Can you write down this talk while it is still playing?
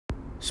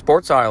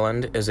Sports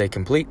Island is a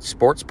complete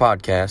sports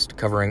podcast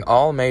covering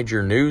all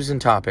major news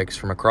and topics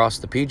from across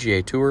the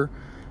PGA Tour,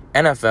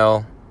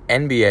 NFL,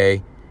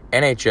 NBA,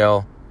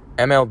 NHL,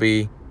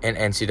 MLB, and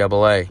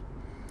NCAA.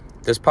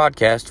 This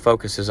podcast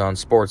focuses on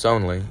sports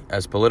only,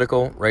 as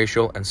political,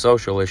 racial, and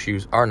social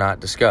issues are not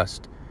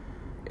discussed.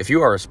 If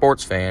you are a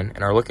sports fan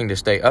and are looking to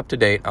stay up to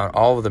date on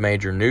all of the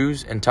major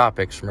news and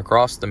topics from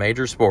across the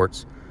major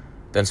sports,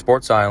 then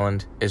Sports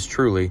Island is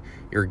truly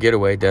your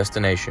getaway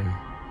destination.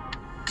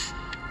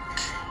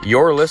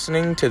 You're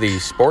listening to the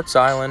Sports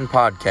Island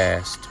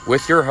Podcast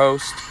with your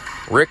host,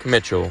 Rick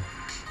Mitchell.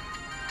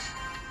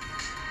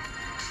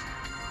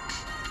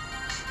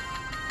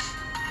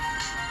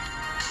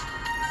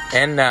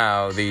 And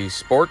now, the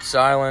Sports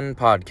Island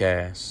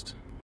Podcast.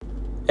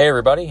 Hey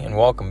everybody, and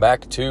welcome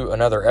back to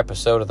another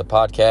episode of the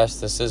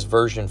podcast. This is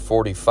version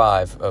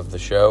 45 of the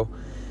show,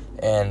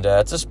 and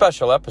it's a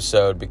special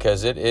episode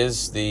because it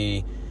is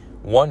the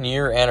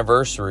 1-year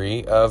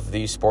anniversary of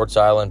the Sports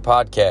Island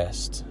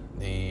Podcast.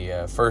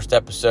 The first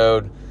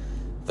episode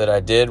that I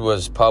did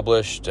was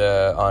published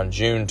on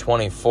June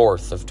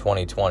 24th of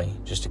 2020,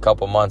 just a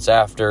couple months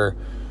after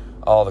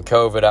all the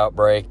COVID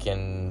outbreak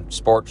and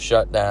sports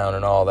shutdown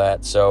and all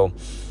that. So,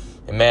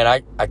 and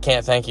man, I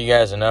can't thank you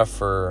guys enough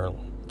for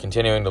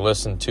continuing to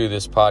listen to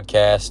this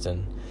podcast.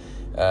 And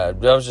I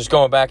was just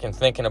going back and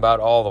thinking about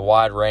all the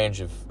wide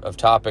range of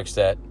topics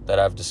that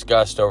I've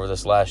discussed over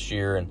this last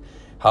year and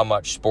how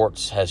much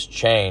sports has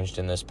changed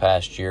in this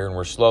past year, and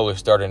we're slowly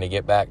starting to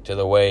get back to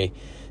the way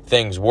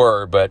things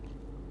were. But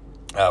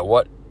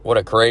what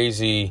a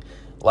crazy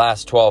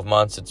last 12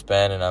 months it's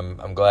been, and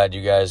I'm glad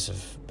you guys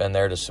have been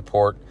there to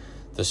support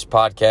this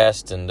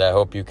podcast, and I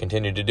hope you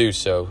continue to do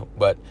so.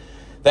 But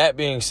that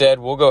being said,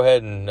 we'll go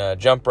ahead and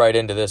jump right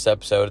into this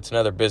episode. It's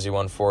another busy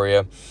one for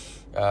you.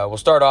 We'll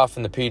start off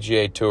in the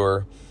PGA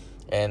Tour,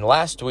 and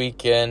last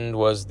weekend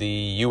was the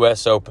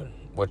U.S. Open,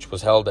 which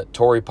was held at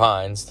Torrey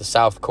Pines, the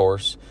South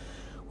Course,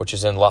 which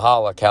is in La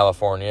Jolla,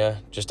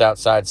 California, just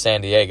outside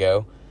San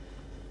Diego.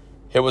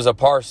 It was a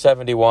par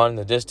 71.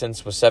 The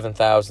distance was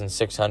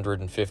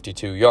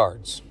 7,652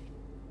 yards.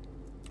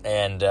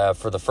 And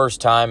for the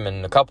first time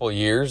in a couple of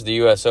years, the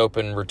U.S.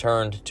 Open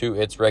returned to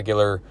its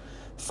regular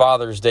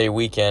Father's Day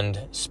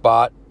weekend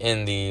spot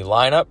in the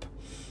lineup.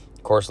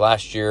 Of course,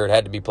 last year it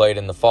had to be played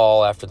in the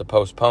fall after the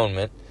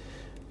postponement.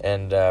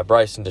 And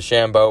Bryson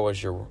DeChambeau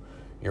was your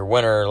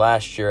winner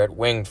last year at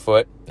Winged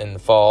Foot in the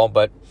fall.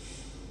 But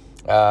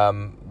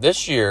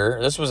this year,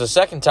 this was the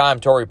second time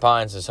Torrey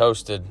Pines has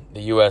hosted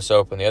the U.S.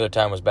 Open. The other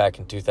time was back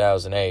in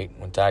 2008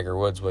 when Tiger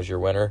Woods was your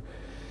winner.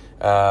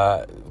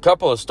 A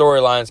couple of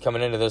storylines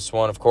coming into this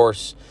one. Of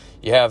course,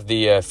 you have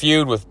the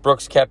feud with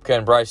Brooks Koepka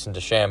and Bryson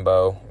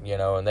DeChambeau,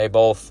 and they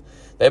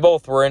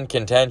both were in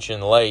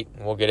contention late,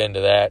 and we'll get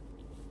into that.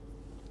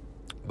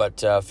 But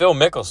Phil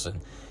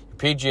Mickelson,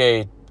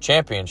 PGA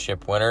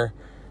Championship winner,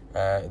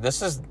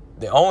 this is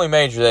the only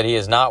major that he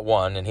has not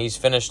won, and he's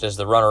finished as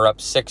the runner-up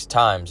 6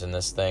 times in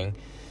this thing.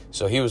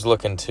 So he was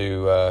looking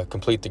to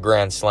complete the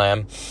Grand Slam.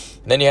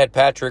 And then you had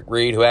Patrick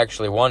Reed, who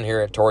actually won here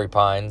at Torrey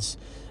Pines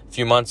a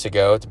few months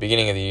ago at the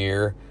beginning of the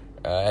year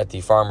at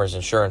the Farmers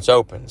Insurance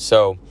Open.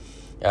 So,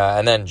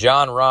 and then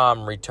Jon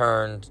Rahm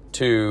returned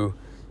to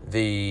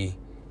the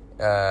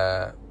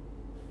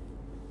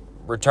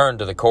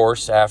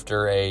course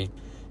after a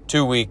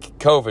 2-week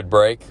COVID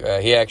break.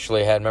 He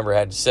actually had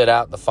to sit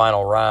out the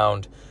final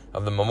round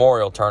of the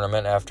Memorial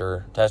Tournament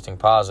after testing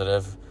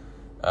positive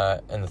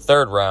in the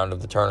third round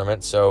of the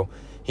tournament. So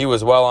he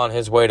was well on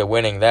his way to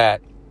winning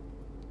that.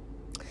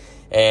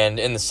 And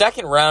in the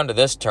second round of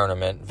this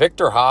tournament,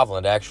 Viktor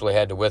Hovland actually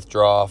had to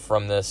withdraw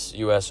from this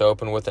U.S.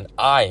 Open with an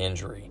eye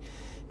injury.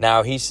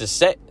 Now, he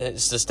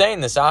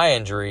sustained this eye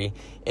injury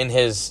in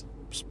his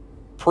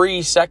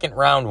pre-second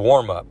round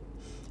warm-up.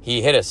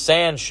 He hit a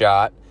sand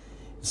shot.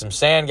 Some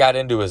sand got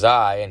into his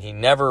eye, and he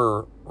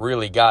never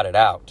really got it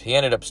out. He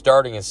ended up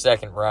starting his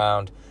second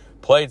round,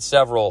 played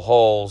several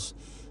holes,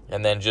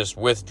 and then just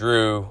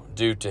withdrew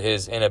due to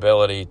his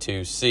inability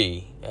to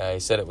see. He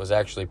said it was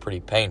actually pretty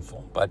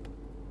painful. But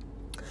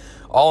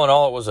all in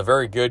all, it was a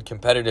very good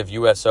competitive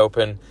U.S.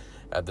 Open.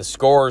 The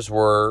scores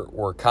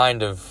were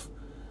kind of,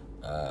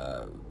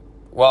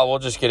 we'll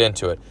just get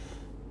into it.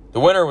 The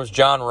winner was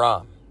Jon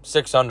Rahm,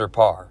 6 under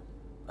par.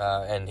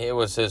 And it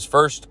was his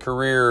first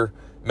career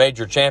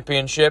major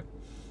championship.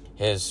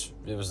 It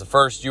was the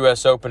first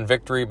U.S. Open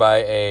victory by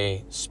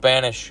a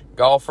Spanish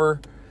golfer.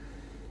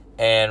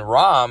 And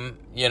Rahm,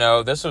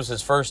 this was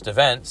his first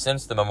event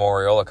since the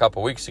Memorial a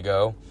couple weeks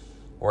ago,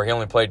 where he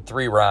only played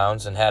 3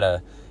 rounds and had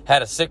a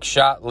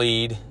 6-shot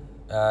lead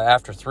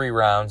after 3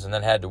 rounds and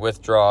then had to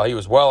withdraw. He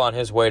was well on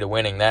his way to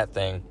winning that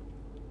thing.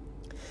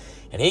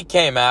 And he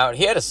came out.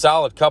 He had a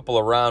solid couple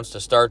of rounds to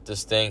start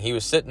this thing. He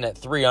was sitting at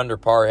 3 under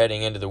par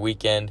heading into the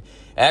weekend.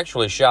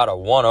 Actually shot a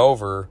 1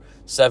 over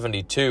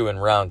 72 in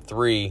round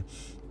 3,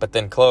 but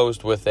then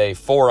closed with a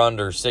 4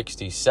 under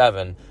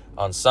 67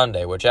 on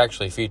Sunday, which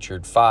actually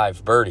featured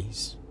 5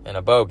 birdies and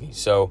a bogey.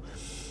 So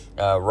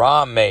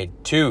Rahm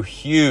made 2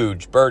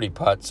 huge birdie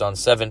putts on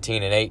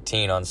 17 and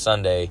 18 on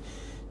Sunday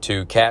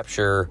to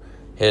capture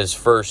his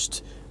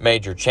first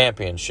major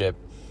championship,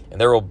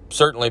 and there will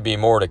certainly be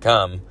more to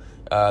come.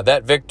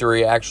 That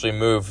victory actually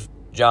moved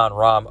Jon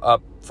Rahm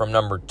up from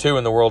number 2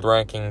 in the world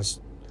rankings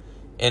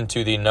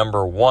into the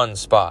number 1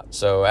 spot.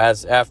 So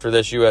after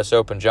this U.S.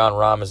 Open, Jon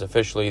Rahm is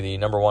officially the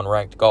number 1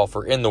 ranked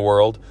golfer in the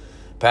world,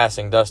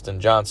 passing Dustin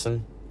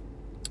Johnson.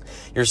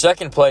 Your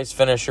second place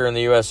finisher in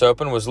the U.S.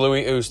 Open was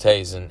Louis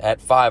Oosthuizen at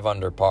 5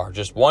 under par,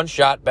 just one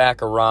shot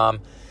back of Rahm.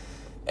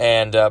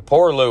 And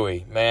poor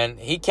Louis, man,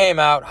 he came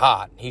out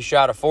hot. He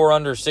shot a 4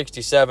 under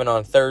 67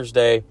 on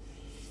Thursday,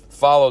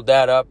 followed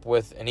that up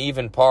with an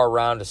even par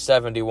round of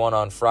 71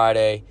 on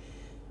Friday,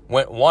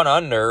 went 1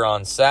 under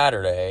on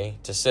Saturday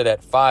to sit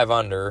at 5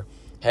 under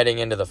heading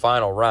into the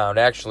final round.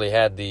 Actually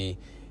had the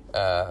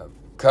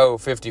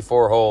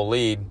co-54-hole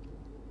lead,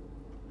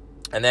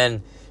 and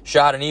then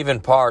shot an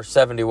even par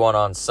 71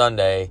 on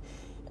Sunday.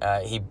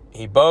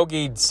 He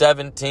bogeyed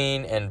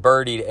 17 and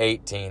birdied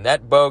 18.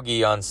 That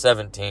bogey on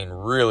 17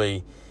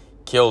 really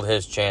killed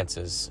his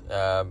chances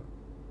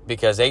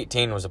because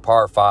 18 was a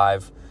par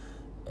 5,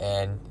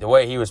 and the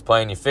way he was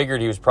playing, you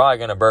figured he was probably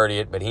going to birdie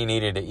it, but he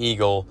needed an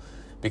eagle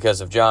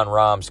because of Jon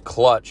Rahm's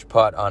clutch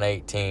putt on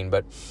 18.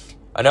 But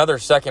another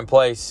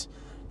second-place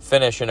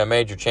finish in a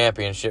major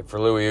championship for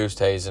Louis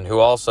Oosthuizen, who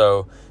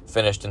also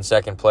finished in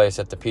second place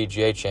at the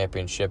PGA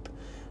Championship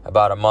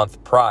about a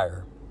month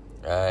prior.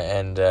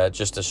 And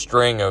just a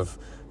string of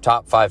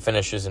top 5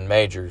 finishes in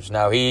majors.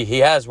 Now, he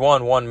has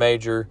won one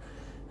major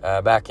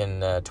back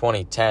in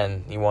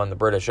 2010. He won the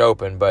British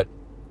Open, but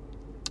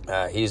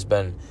he's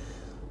been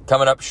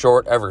coming up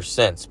short ever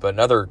since. But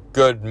another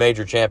good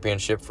major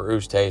championship for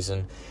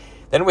Oosthuizen.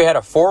 Then we had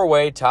a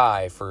 4-way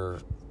tie for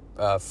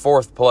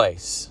third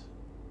place,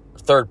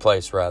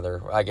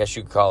 I guess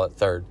you could call it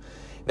third.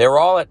 They were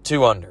all at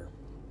 2 under.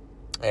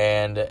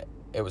 And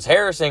it was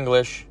Harris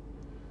English,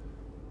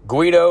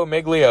 Guido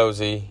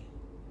Migliozzi,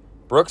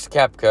 Brooks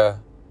Koepka,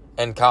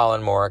 and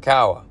Collin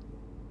Morikawa.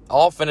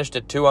 All finished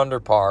at 2 under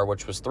par,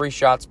 which was 3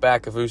 shots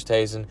back of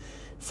Oosthuizen,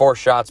 4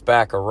 shots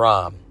back of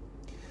Rahm.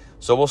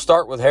 So we'll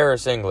start with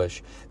Harris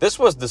English. This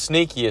was the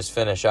sneakiest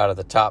finish out of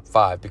the top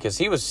 5 because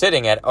he was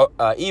sitting at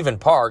even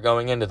par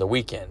going into the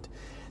weekend.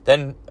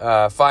 Then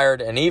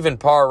fired an even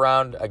par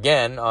round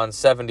again on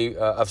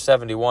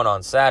 71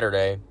 on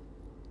Saturday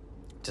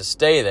to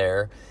stay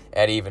there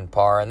at even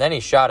par. And then he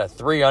shot a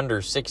 3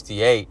 under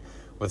 68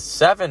 with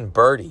 7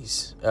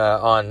 birdies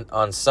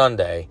on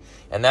Sunday.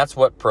 And that's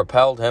what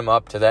propelled him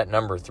up to that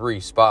number 3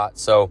 spot.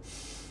 So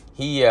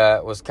he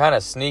was kind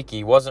of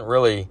sneaky, wasn't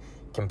really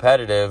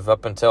competitive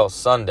up until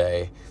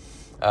Sunday.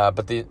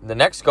 But the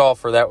next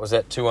golfer that was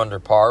at 2 under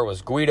par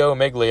was Guido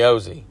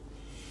Migliozzi.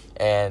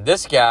 And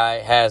this guy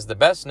has the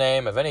best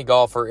name of any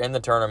golfer in the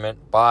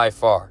tournament by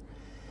far.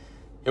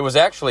 It was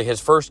actually his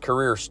first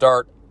career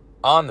start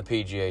on the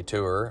PGA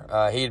Tour.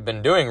 He had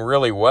been doing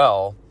really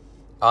well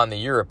on the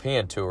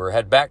European Tour,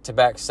 had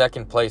back-to-back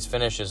second-place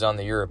finishes on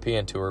the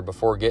European Tour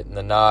before getting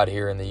the nod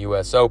here in the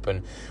U.S.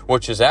 Open,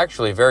 which is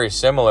actually very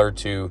similar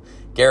to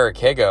Garrick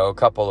Higgo a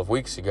couple of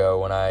weeks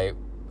ago when I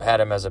had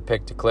him as a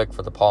pick to click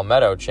for the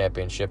Palmetto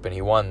Championship, and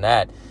he won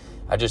that.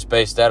 I just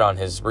based that on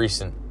his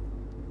recent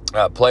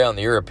play on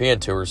the European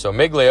Tour. So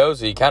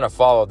Migliozzi kind of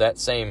followed that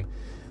same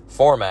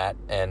format,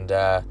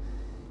 and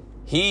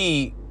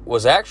he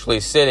was actually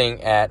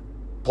sitting at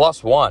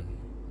 +1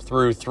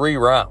 through 3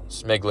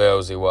 rounds,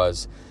 Migliozzi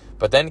was,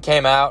 but then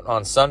came out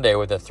on Sunday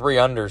with a 3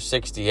 under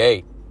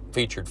 68,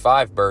 featured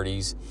 5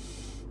 birdies,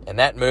 and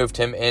that moved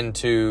him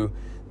into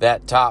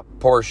that top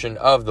portion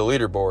of the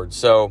leaderboard.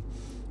 So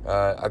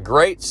a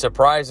great,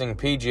 surprising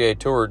PGA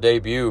Tour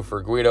debut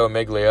for Guido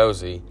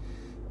Migliozzi,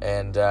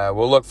 and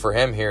we'll look for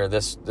him here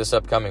this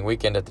upcoming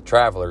weekend at the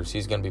Travelers.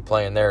 He's going to be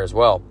playing there as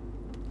well.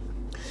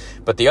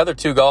 But the other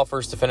 2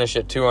 golfers to finish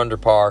at 2 under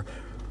par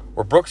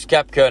were Brooks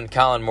Koepka and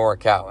Collin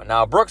Morikawa.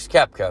 Now, Brooks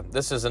Koepka,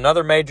 this is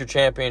another major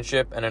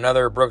championship and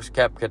another Brooks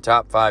Koepka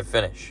top 5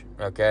 finish,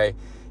 okay?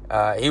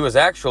 He was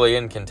actually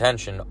in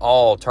contention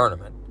all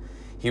tournament.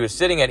 He was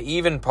sitting at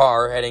even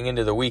par heading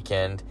into the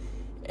weekend,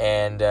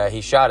 and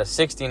he shot a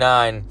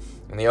 69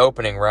 in the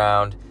opening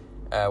round,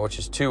 which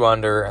is 2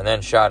 under, and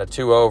then shot a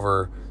 2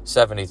 over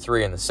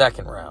 73 in the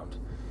second round.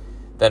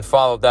 Then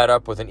followed that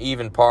up with an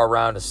even par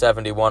round of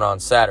 71 on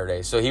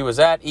Saturday. So he was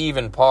at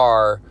even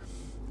par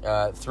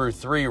through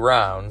 3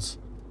 rounds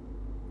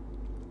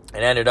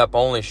and ended up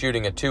only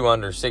shooting a 2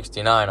 under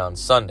 69 on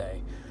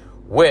Sunday,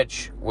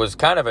 which was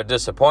kind of a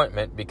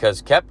disappointment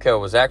because Koepka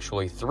was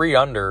actually 3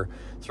 under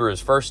through his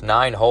first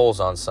 9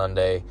 holes on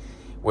Sunday,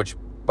 which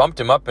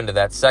bumped him up into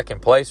that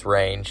second place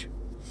range.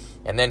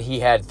 And then he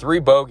had 3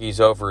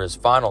 bogeys over his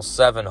final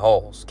 7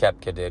 holes,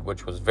 Koepka did,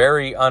 which was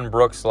very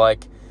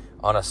un-Brooks-like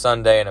on a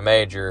Sunday in a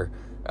major.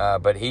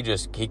 But he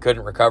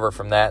couldn't recover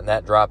from that, and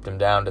that dropped him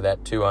down to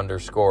that 2 under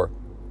score.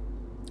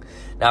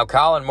 Now,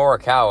 Collin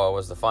Morikawa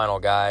was the final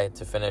guy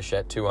to finish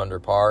at 2 under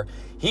par.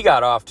 He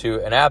got off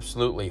to an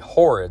absolutely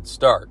horrid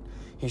start.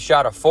 He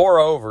shot a 4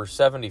 over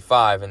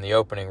 75 in the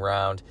opening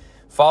round,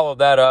 followed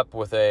that up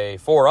with a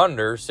 4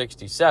 under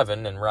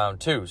 67 in round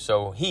 2.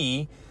 So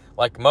he,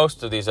 like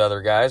most of these other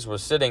guys,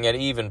 was sitting at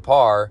even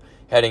par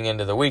heading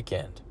into the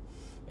weekend.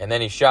 And then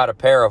he shot a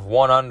pair of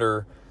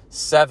 1-under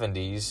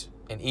 70s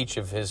in each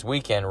of his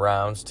weekend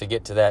rounds to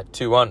get to that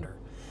 2-under.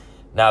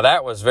 Now,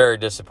 that was very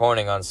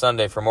disappointing on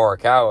Sunday for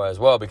Morikawa as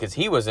well, because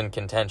he was in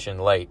contention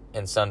late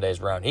in Sunday's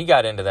round. He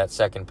got into that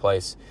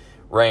second-place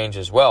range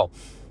as well.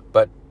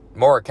 But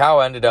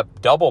Morikawa ended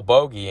up double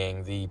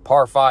bogeying the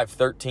par 5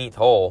 13th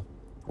hole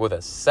with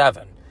a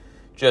 7.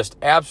 Just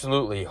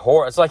absolutely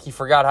horrible. It's like he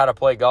forgot how to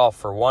play golf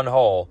for one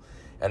hole,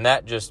 and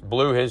that just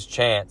blew his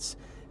chance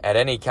at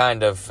any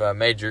kind of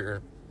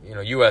major,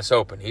 U.S.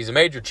 Open. He's a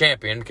major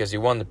champion because he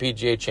won the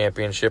PGA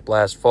Championship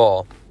last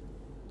fall,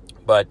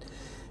 but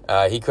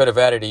he could have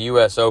added a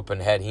U.S.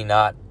 Open had he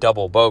not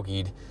double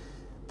bogeyed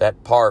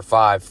that par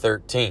 5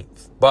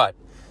 13th. But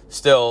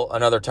still,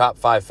 another top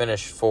 5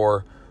 finish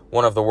for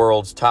one of the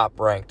world's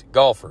top-ranked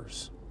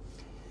golfers.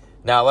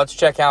 Now, let's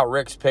check out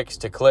Rick's picks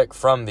to click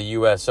from the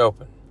U.S.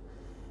 Open.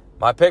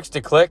 My picks to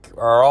click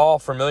are all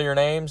familiar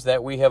names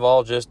that we have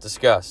all just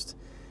discussed.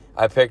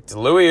 I picked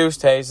Louis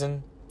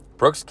Oosthuizen,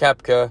 Brooks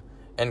Koepka,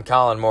 and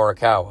Collin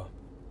Morikawa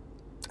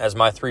as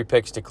my 3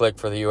 picks to click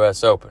for the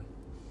U.S. Open.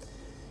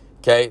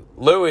 Okay,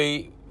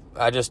 Louis,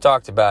 I just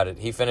talked about it.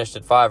 He finished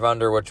at 5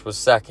 under, which was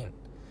second.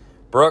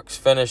 Brooks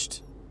and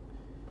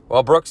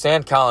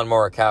Collin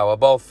Morikawa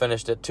both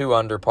finished at 2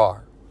 under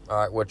par, all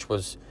right, which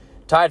was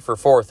tied for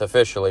 4th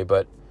officially,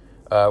 but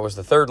was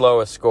the 3rd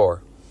lowest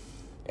score.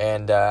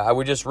 And I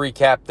would just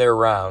recap their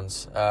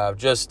rounds.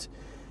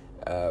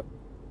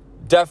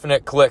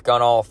 Definite click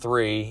on all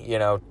 3.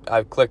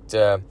 I clicked.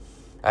 I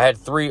had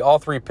all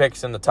 3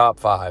 picks in the top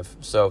 5.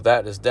 So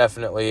that is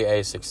definitely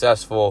a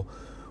successful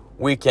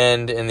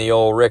weekend in the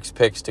old Rick's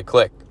picks to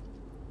click.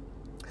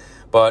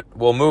 But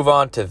we'll move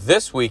on to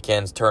this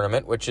weekend's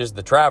tournament, which is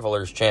the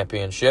Travelers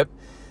Championship.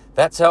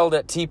 That's held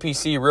at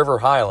TPC River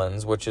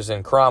Highlands, which is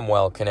in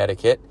Cromwell,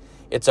 Connecticut.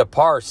 It's a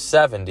par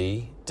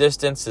 70.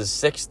 Distance is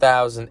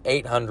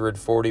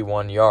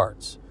 6,841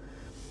 yards.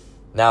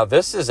 Now,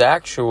 this is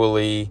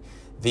actually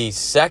the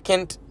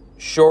second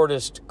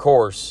shortest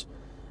course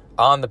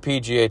on the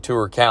PGA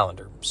Tour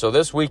calendar. So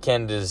this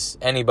weekend is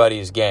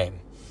anybody's game.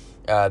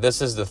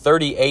 This is the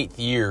 38th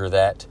year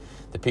that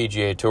the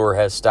PGA Tour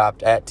has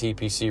stopped at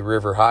TPC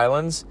River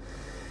Highlands.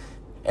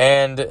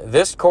 And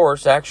this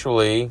course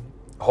actually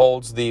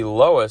holds the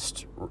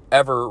lowest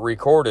ever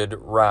recorded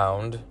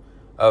round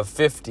of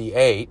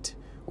 58,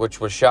 which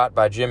was shot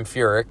by Jim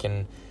Furyk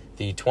in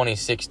the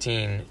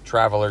 2016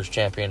 Travelers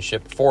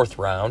Championship 4th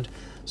round.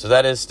 So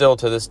that is still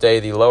to this day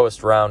the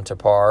lowest round to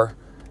par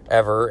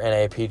ever in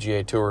a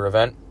PGA Tour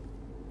event.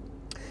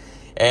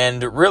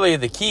 And really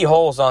the key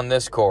holes on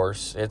this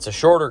course, it's a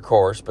shorter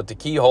course, but the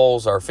key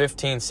holes are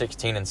 15,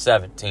 16, and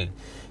 17,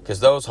 because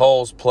those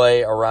holes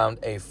play around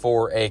a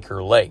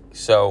 4-acre lake.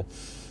 So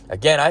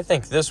again, I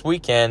think this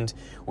weekend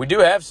we do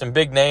have some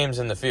big names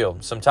in the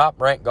field. Some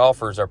top-ranked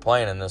golfers are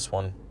playing in this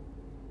one.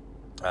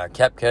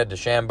 Koepka,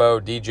 DeChambeau,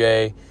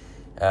 DJ,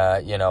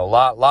 a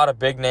lot of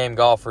big-name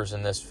golfers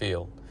in this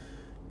field.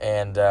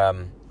 And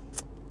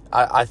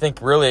I think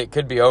really it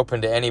could be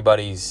open to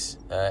anybody's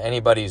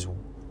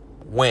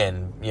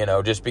win,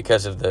 just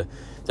because of the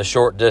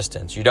short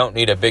distance. You don't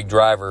need a big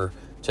driver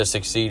to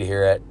succeed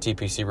here at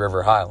TPC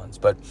River Highlands.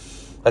 But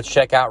let's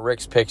check out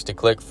Rick's picks to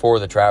click for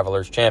the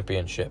Travelers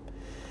Championship.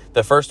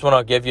 The first one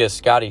I'll give you is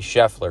Scottie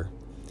Scheffler.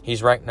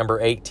 He's ranked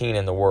number 18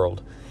 in the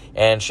world.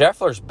 And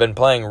Scheffler's been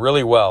playing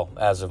really well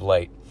as of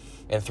late.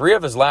 In 3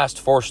 of his last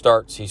 4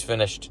 starts, he's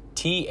finished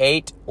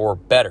T8 or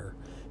better,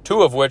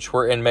 2 of which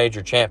were in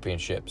major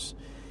championships.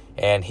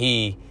 And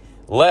he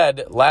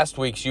led last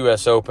week's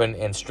U.S. Open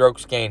in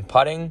strokes gained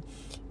putting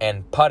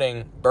and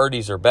putting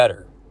birdies or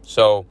better.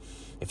 So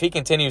if he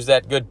continues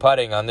that good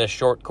putting on this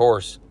short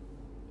course,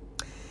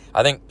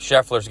 I think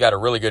Scheffler's got a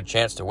really good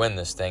chance to win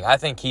this thing. I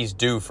think he's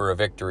due for a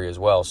victory as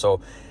well. So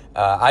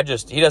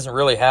he doesn't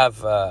really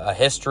have a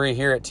history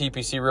here at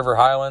TPC River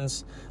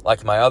Highlands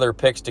like my other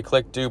picks to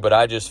click do, but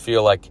I just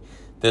feel like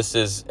this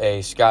is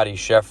a Scottie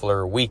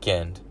Scheffler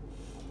weekend.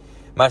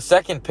 My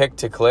second pick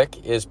to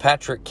click is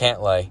Patrick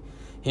Cantlay.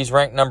 He's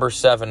ranked number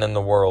 7 in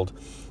the world.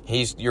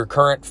 He's your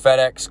current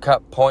FedEx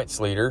Cup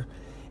points leader,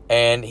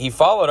 and he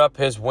followed up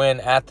his win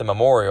at the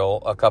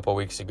Memorial a couple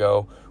weeks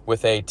ago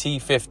with a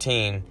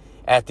T15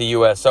 at the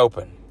U.S.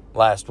 Open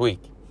last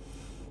week.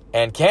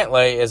 And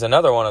Cantlay is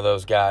another one of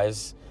those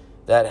guys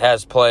that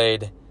has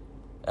played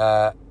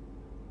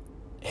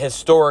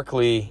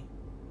historically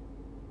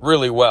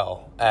really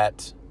well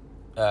at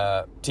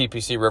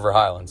TPC River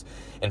Highlands.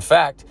 In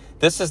fact,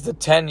 this is the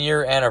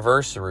 10-year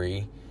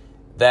anniversary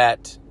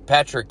that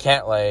Patrick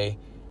Cantlay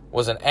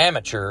was an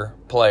amateur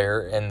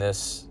player in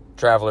this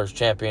Travelers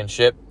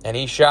Championship, and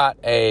he shot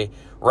a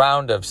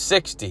round of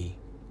 60,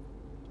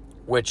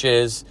 which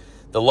is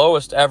the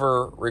lowest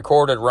ever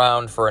recorded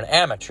round for an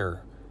amateur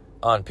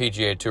on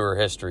PGA Tour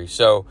history.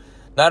 So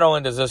not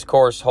only does this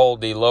course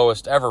hold the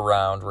lowest ever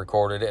round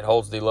recorded, it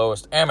holds the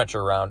lowest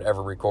amateur round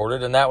ever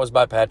recorded, and that was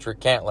by Patrick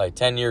Cantlay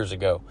 10 years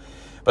ago.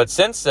 But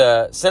since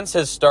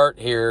his start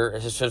here,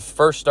 his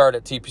first start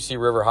at TPC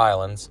River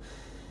Highlands,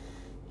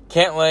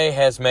 Cantlay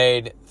has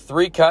made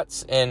 3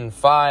 cuts in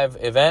 5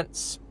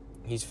 events.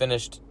 He's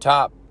finished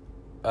in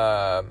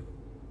the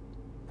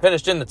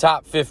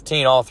top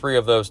 15 all 3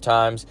 of those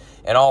times,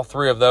 and all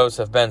 3 of those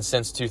have been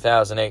since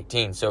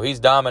 2018. So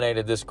he's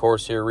dominated this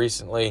course here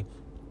recently.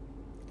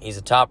 He's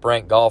a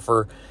top-ranked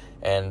golfer,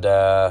 and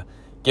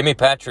give me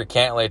Patrick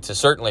Cantlay to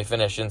certainly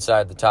finish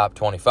inside the top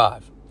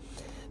 25.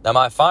 Now,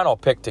 my final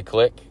pick to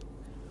click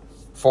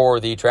for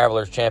the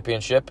Travelers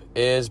Championship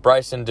is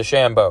Bryson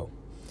DeChambeau.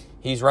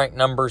 He's ranked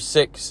number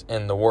 6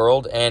 in the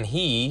world, and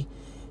he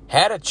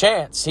had a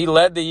chance. He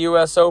led the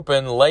U.S.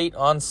 Open late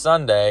on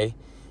Sunday,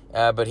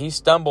 but he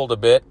stumbled a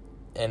bit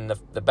in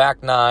the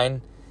back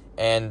 9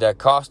 and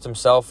cost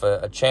himself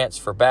a chance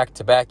for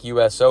back-to-back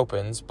U.S.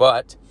 Opens.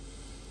 But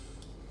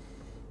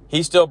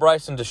he's still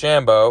Bryson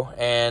DeChambeau,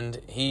 and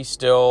he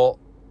still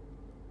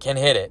can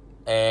hit it.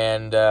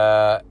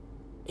 And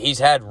he's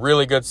had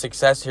really good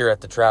success here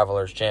at the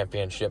Travelers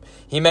Championship.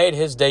 He made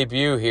his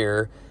debut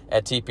here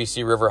at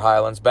TPC River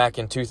Highlands back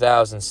in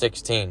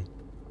 2016.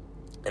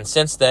 And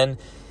since then,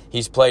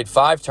 he's played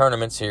 5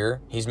 tournaments here.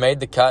 He's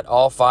made the cut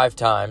all 5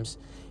 times,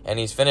 and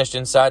he's finished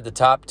inside the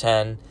top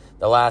 10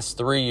 the last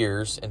 3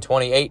 years in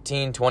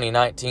 2018,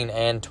 2019,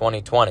 and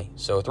 2020.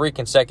 So 3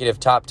 consecutive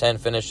top 10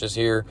 finishes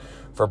here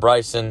for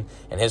Bryson,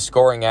 and his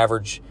scoring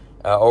average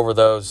over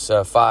those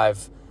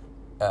 5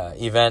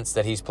 events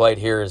that he's played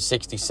here is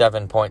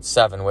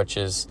 67.7, which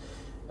is,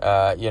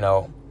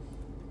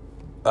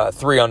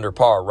 3 under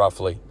par,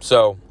 roughly.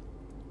 So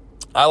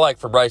I like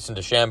for Bryson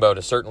DeChambeau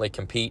to certainly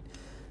compete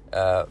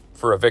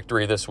for a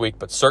victory this week,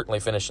 but certainly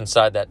finish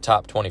inside that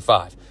top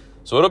 25.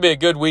 So it'll be a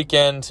good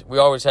weekend. We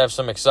always have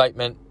some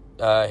excitement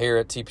here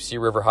at TPC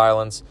River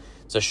Highlands.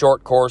 It's a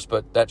short course,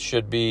 but that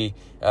should be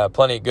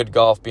plenty of good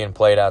golf being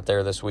played out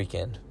there this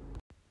weekend.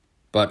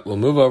 But we'll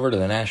move over to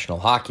the National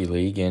Hockey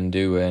League and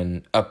do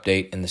an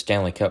update in the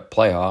Stanley Cup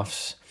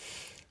playoffs.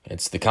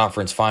 It's the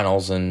conference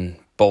finals on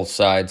both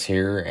sides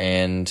here,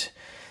 and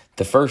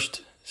the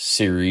first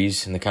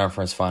series in the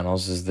conference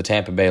finals is the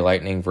Tampa Bay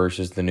Lightning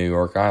versus the New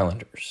York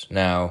Islanders.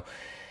 Now,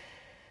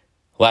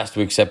 last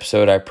week's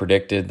episode, I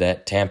predicted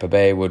that Tampa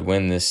Bay would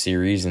win this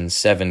series in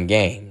 7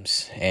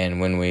 games. And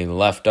when we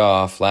left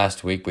off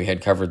last week, we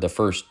had covered the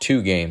first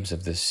 2 games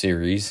of this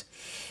series.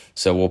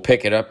 So we'll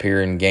pick it up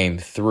here in Game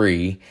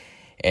 3.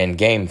 And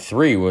Game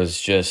 3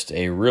 was just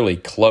a really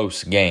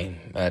close game.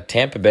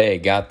 Tampa Bay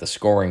got the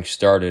scoring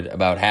started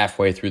about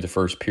halfway through the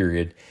first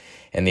period,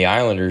 and the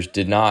Islanders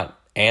did not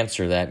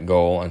answer that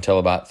goal until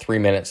about 3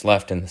 minutes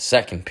left in the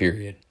second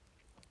period.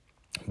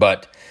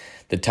 But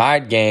the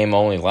tied game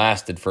only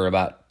lasted for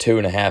about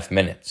 2.5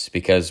 minutes,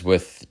 because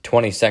with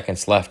 20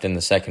 seconds left in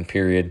the second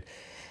period,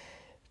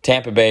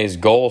 Tampa Bay's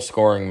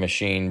goal-scoring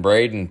machine,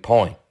 Braden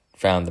Point,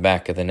 found the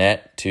back of the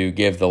net to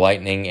give the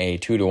Lightning a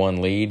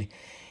 2-1 lead.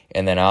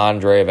 And then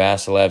Andrei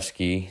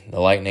Vasilevsky, the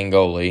Lightning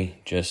goalie,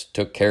 just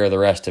took care of the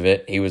rest of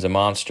it. He was a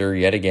monster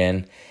yet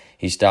again.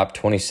 He stopped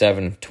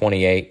 27 of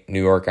 28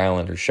 New York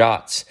Islanders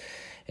shots,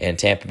 and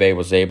Tampa Bay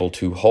was able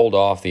to hold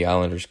off the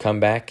Islanders'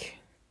 comeback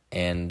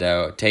and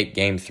take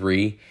Game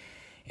 3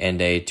 and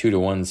a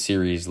 2-1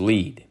 series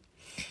lead.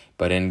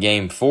 But in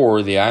Game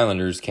 4, the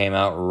Islanders came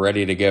out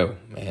ready to go,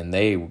 and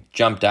they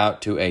jumped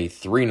out to a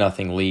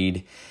 3-0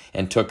 lead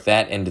and took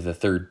that into the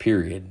third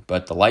period.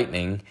 But the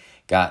Lightning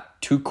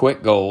got 2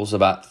 quick goals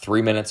about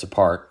 3 minutes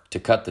apart to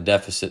cut the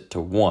deficit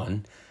to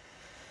 1.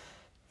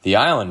 The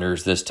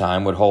Islanders this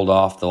time would hold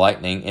off the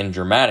Lightning in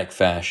dramatic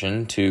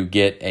fashion to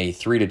get a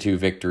 3-2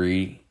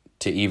 victory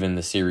to even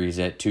the series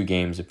at 2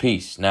 games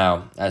apiece.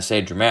 Now, I say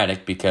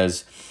dramatic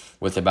because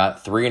with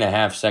about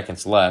 3.5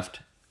 seconds left,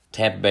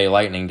 Tampa Bay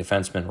Lightning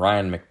defenseman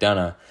Ryan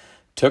McDonagh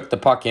took the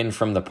puck in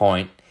from the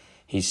point.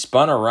 He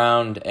spun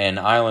around an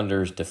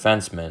Islanders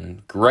defenseman,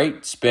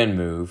 great spin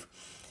move,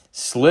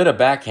 slid a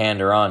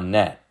backhander on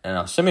net. And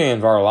now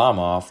Semyon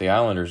Varlamov, the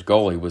Islanders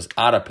goalie, was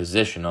out of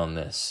position on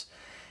this,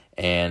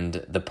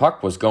 and the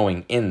puck was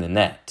going in the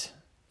net.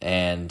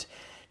 And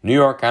New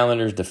York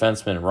Islanders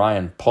defenseman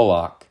Ryan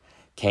Pulock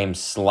came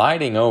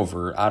sliding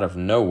over out of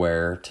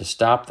nowhere to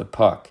stop the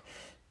puck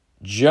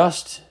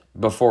just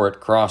before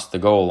it crossed the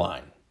goal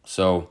line.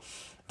 So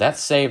that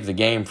saved the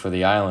game for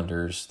the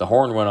Islanders. The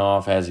horn went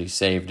off as he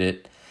saved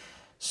it.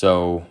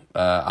 So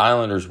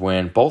Islanders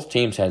win. Both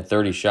teams had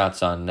 30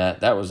 shots on net.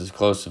 That was as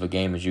close of a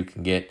game as you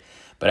can get.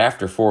 But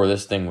after 4,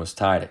 this thing was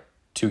tied at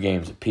 2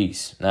 games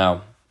apiece.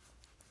 Now,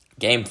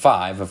 Game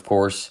 5, of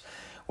course,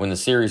 when the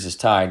series is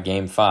tied,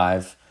 Game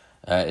 5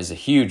 is a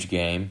huge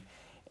game.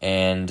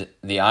 And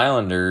the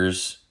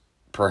Islanders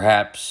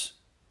perhaps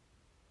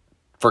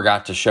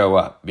forgot to show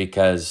up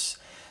because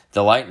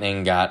the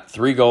Lightning got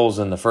 3 goals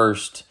in the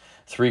first,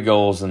 3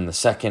 goals in the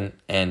second,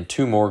 and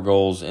 2 more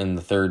goals in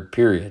the third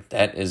period.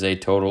 That is a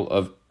total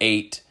of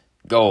 8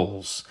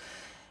 goals.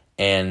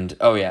 And,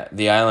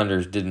 the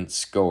Islanders didn't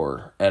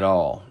score at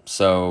all.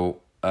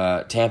 So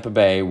Tampa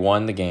Bay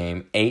won the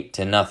game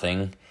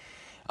 8-0.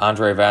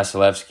 Andrei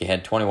Vasilevsky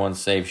had 21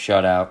 saves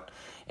shutout.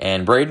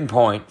 And Braden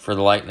Point for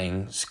the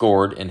Lightning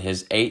scored in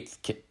his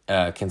 8th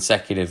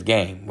consecutive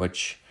game,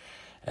 which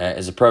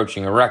is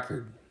approaching a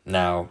record.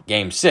 Now,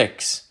 Game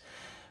 6,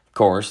 of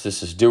course,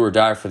 this is do or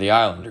die for the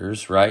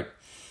Islanders, right?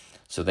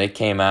 So they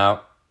came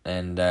out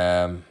and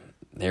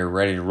they were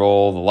ready to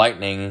roll. The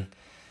Lightning,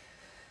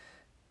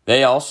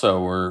 they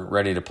also were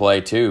ready to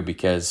play too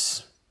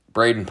because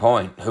Brayden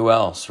Point, who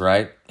else,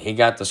 right? He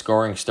got the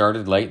scoring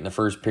started late in the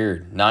first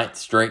period. 9th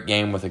straight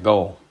game with a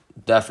goal.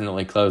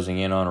 Definitely closing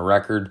in on a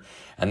record.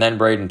 And then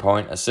Brayden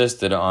Point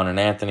assisted on an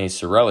Anthony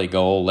Cirelli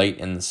goal late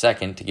in the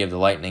second to give the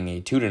Lightning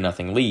a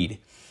 2-0 lead.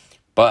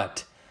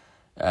 But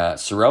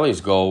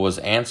Cirelli's goal was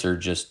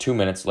answered just 2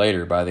 minutes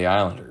later by the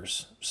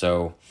Islanders.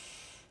 So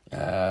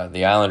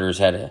the Islanders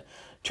had a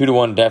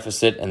 2-1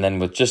 deficit, and then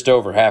with just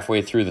over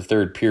halfway through the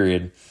third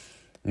period,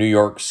 New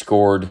York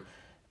scored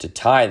to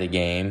tie the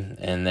game,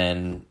 and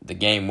then the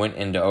game went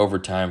into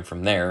overtime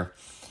from there.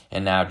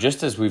 And now,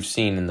 just as we've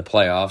seen in the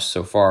playoffs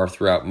so far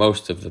throughout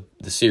most of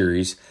the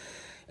series,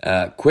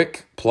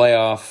 quick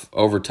playoff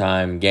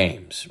overtime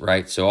games,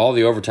 right? So all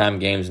the overtime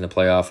games in the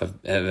playoff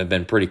have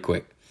been pretty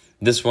quick.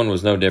 This one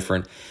was no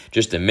different.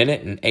 Just 1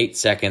 minute and 8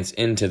 seconds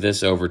into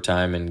this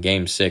overtime in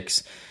Game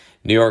 6,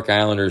 New York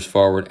Islanders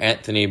forward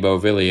Anthony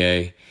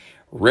Beauvillier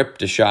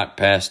ripped a shot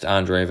past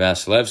Andrei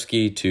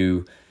Vasilevsky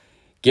to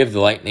give the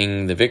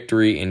Lightning the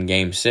victory in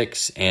Game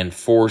 6 and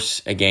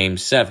force a Game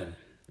 7.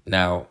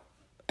 Now,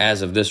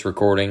 as of this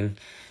recording,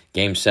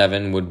 Game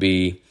 7 would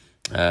be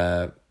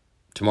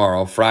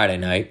tomorrow, Friday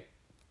night.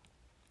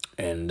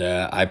 And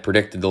I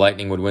predicted the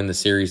Lightning would win the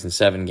series in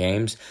 7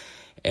 games.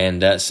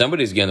 And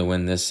somebody's going to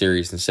win this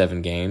series in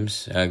 7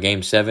 games.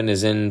 Game 7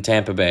 is in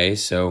Tampa Bay,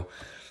 so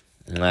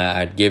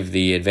I'd give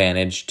the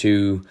advantage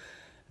to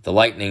the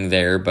Lightning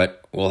there,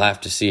 but we'll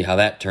have to see how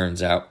that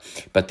turns out.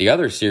 But the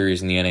other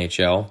series in the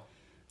NHL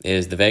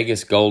is the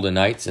Vegas Golden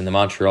Knights and the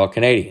Montreal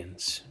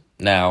Canadiens.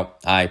 Now,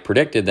 I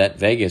predicted that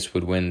Vegas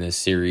would win this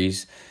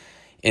series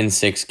in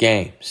 6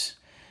 games.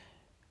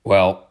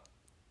 Well,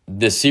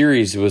 the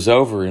series was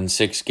over in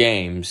 6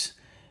 games,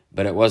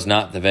 but it was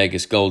not the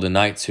Vegas Golden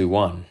Knights who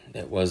won.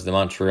 It was the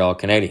Montreal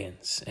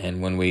Canadiens.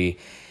 And when we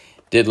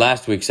did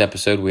last week's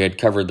episode, we had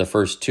covered the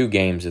first 2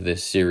 games of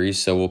this series,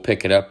 so we'll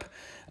pick it up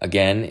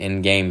again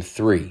in Game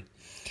 3.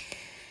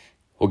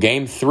 Well,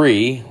 Game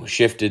 3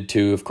 shifted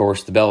to, of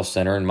course, the Bell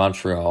Center in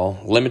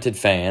Montreal. Limited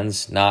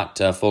fans, not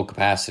full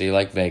capacity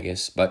like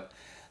Vegas, but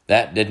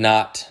that did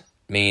not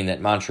mean that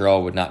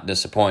Montreal would not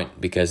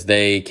disappoint because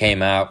they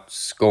came out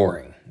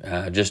scoring.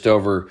 Just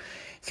over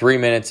 3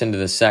 minutes into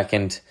the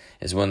second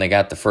is when they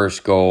got the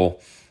first goal.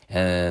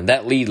 And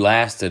that lead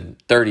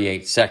lasted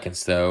 38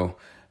 seconds, though,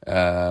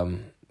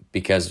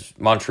 because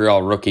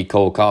Montreal rookie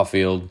Cole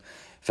Caulfield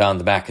found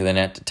the back of the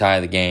net to tie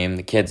the game.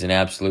 The kid's an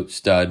absolute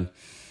stud.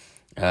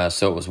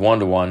 So it was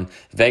 1-1.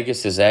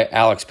 Vegas'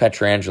 Alex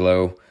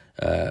Pietrangelo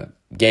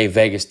gave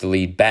Vegas the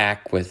lead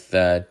back with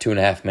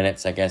 2.5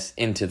 minutes, I guess,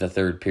 into the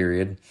third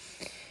period.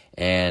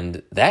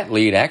 And that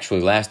lead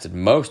actually lasted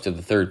most of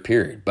the third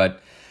period.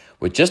 But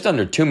with just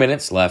under 2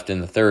 minutes left in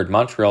the third,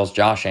 Montreal's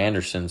Josh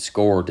Anderson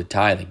scored to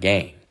tie the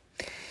game.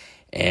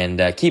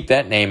 And keep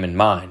that name in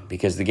mind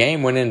because the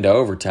game went into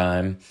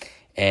overtime.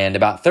 And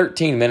about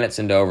 13 minutes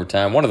into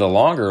overtime, one of the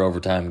longer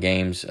overtime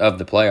games of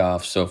the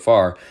playoffs so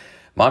far,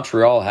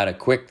 Montreal had a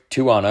quick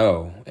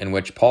 2-on-0 in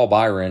which Paul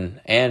Byron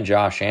and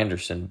Josh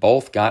Anderson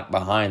both got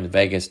behind the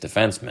Vegas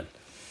defenseman.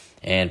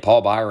 And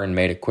Paul Byron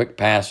made a quick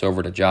pass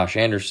over to Josh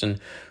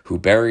Anderson, who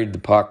buried the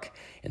puck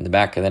in the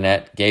back of the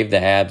net, gave the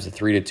Habs a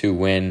 3-2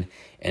 win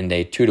and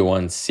a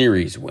 2-1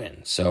 series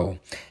win. So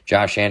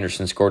Josh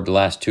Anderson scored the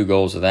last 2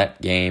 goals of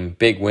that game.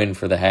 Big win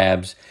for the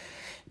Habs.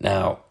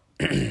 Now,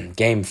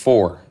 Game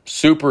 4,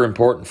 super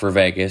important for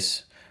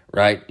Vegas,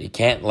 right? You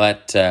can't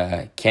let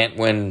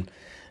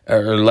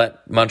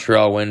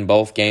Montreal win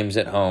both games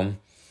at home.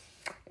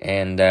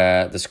 And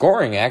the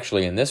scoring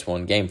actually in this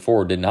one, Game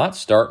 4, did not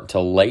start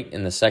until late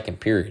in the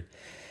second period.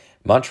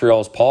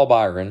 Montreal's Paul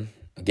Byron,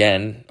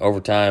 again,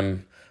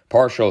 overtime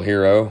partial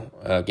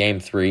hero, Game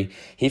 3,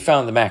 he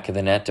found the back of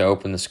the net to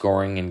open the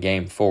scoring in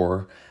Game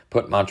 4,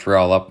 put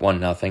Montreal up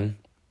 1-0.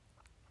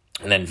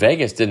 And then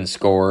Vegas didn't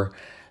score,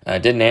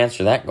 didn't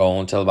answer that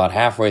goal until about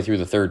halfway through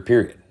the third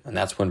period. And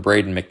that's when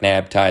Brayden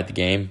McNabb tied the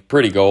game.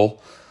 Pretty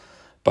goal.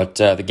 But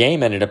the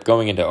game ended up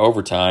going into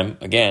overtime.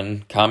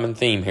 Again, common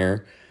theme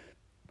here.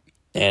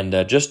 And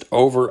just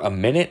over a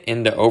minute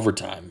into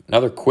overtime,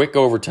 another quick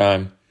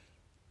overtime,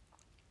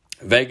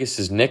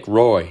 Vegas' Nick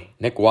Roy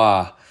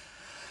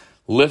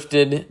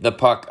lifted the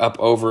puck up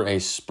over a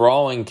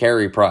sprawling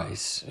Carey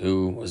Price,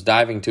 who was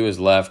diving to his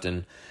left,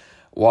 and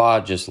Waugh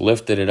just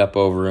lifted it up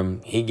over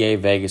him. He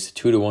gave Vegas a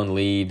 2-1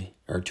 lead,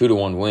 or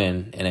 2-1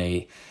 win in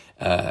a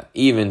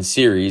even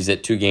series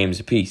at 2 games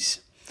apiece.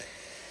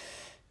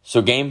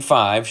 So Game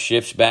 5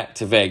 shifts back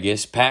to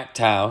Vegas, packed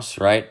house,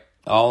 right?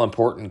 All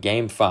important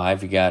Game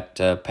 5. You got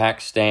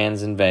packed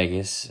stands in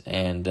Vegas,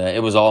 and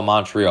it was all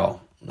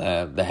Montreal.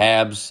 The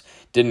Habs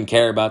didn't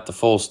care about the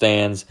full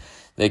stands.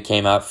 They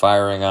came out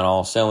firing on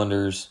all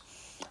cylinders,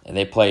 and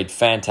they played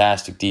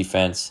fantastic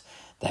defense.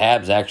 The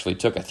Habs actually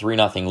took a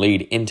 3-0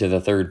 lead into the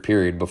third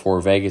period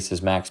before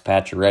Vegas' Max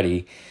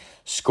Pacioretty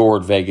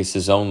scored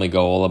Vegas's only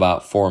goal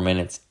about 4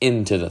 minutes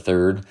into the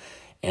third,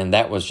 and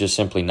that was just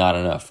simply not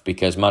enough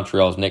because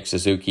Montreal's Nick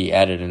Suzuki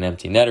added an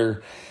empty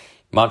netter.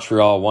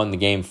 Montreal won the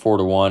game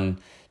 4-1,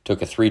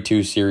 took a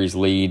 3-2 series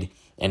lead,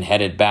 and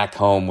headed back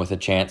home with a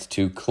chance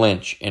to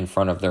clinch in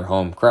front of their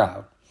home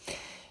crowd.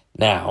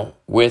 Now,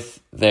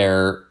 with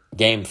their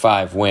Game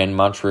 5 win,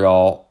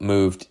 Montreal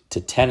moved to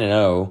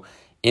 10-0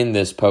 in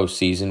this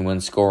postseason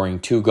when scoring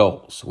 2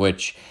 goals,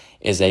 which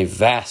is a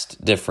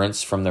vast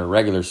difference from their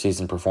regular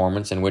season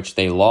performance in which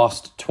they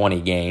lost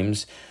 20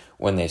 games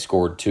when they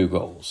scored 2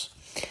 goals.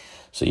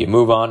 So you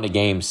move on to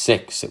Game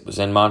 6. It was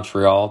in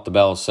Montreal at the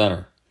Bell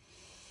Center.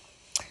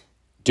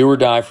 Do or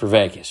die for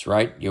Vegas,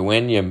 right? You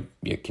win,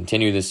 you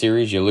continue the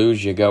series. You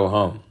lose, you go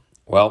home.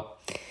 Well,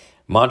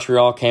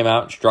 Montreal came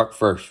out and struck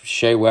first.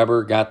 Shea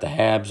Weber got the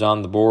Habs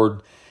on the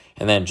board.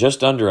 And then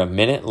just under a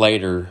minute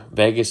later,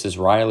 Vegas's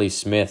Riley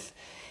Smith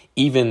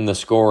evened the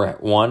score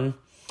at 1.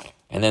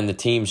 And then the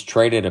teams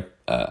traded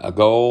a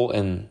goal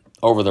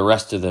over the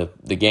rest of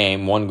the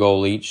game, 1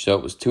 goal each. So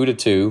it was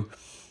 2-2.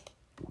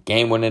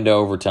 Game went into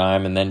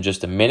overtime. And then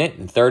just a minute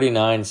and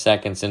 39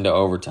 seconds into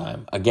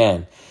overtime.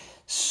 Again,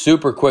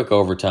 super quick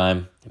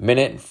overtime.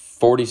 Minute and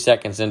 40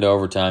 seconds into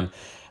overtime.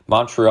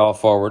 Montreal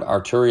forward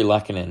Arturi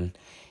Lehkonen,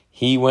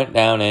 he went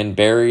down and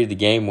buried the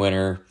game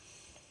winner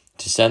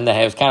to send the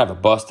Habs, kind of a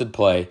busted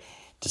play,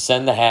 to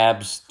send the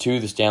Habs to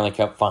the Stanley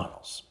Cup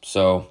Finals.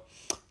 So,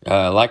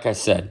 like I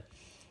said,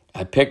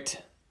 I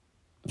picked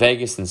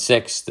Vegas in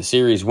 6. The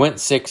series went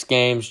 6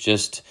 games,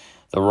 just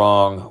the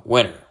wrong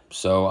winner.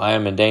 So I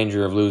am in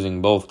danger of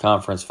losing both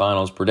conference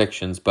finals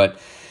predictions. But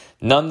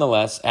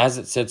nonetheless, as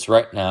it sits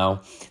right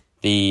now,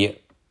 the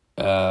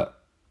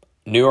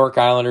New York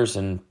Islanders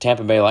and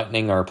Tampa Bay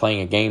Lightning are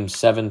playing a Game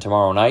 7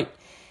 tomorrow night.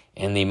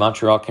 And the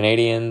Montreal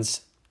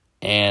Canadiens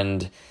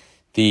and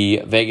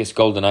the Vegas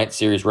Golden Knights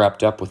series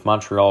wrapped up with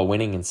Montreal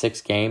winning in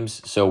 6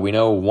 games. So we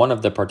know one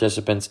of the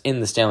participants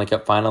in the Stanley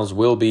Cup Finals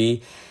will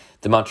be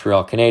the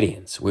Montreal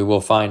Canadiens. We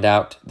will find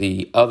out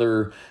the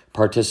other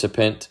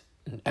participant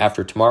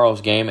after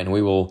tomorrow's game, and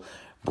we will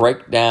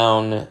break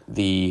down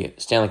the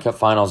Stanley Cup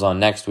Finals on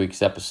next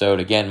week's episode.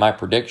 Again, my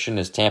prediction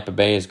is Tampa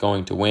Bay is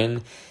going to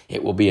win.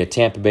 It will be a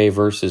Tampa Bay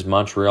versus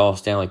Montreal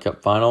Stanley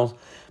Cup Finals,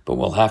 but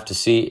we'll have to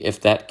see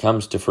if that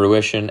comes to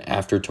fruition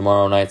after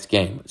tomorrow night's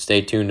game.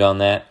 Stay tuned on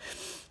that.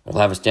 We'll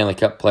have a Stanley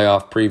Cup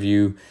playoff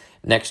preview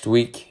next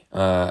week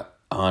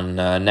on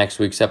next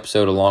week's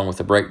episode, along with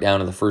a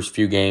breakdown of the first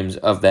few games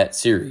of that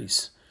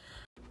series.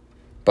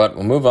 But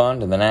we'll move on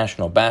to the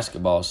National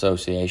Basketball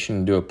Association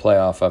and do a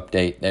playoff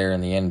update there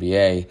in the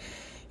NBA.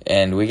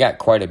 And we got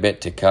quite a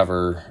bit to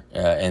cover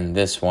in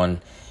this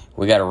one.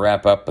 We got to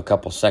wrap up a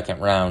couple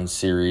second-round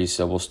series,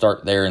 so we'll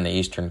start there in the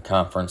Eastern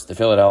Conference. The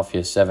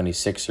Philadelphia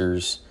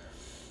 76ers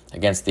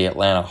against the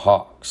Atlanta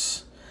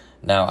Hawks.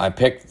 Now, I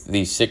picked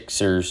the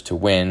Sixers to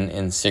win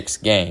in 6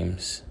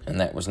 games, and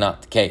that was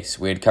not the case.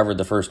 We had covered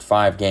the first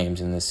 5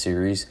 games in this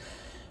series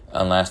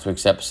on last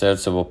week's episode,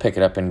 so we'll pick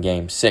it up in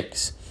Game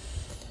 6.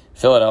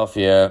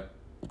 Philadelphia,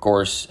 of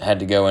course, had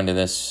to go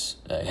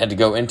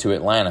into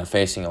Atlanta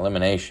facing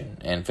elimination,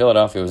 and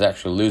Philadelphia was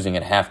actually losing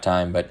at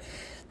halftime, but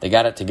they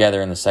got it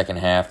together in the second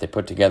half. They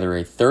put together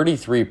a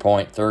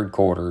 33-point third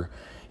quarter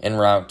en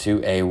route to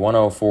a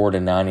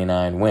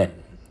 104-99 win.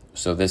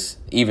 So this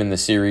evened the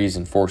series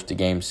and forced to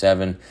Game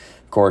 7.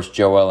 Of course,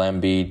 Joel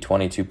Embiid,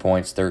 22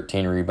 points,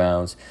 13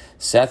 rebounds.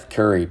 Seth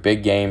Curry,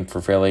 big game for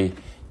Philly,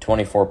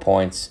 24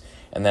 points.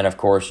 And then, of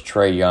course,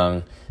 Trae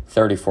Young,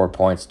 34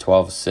 points,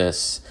 12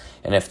 assists.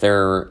 And if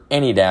there are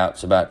any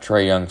doubts about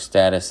Trae Young's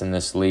status in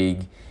this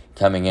league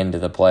coming into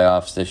the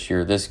playoffs this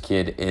year, this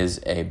kid is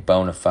a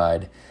bona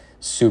fide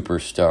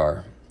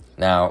superstar.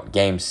 Now,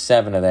 Game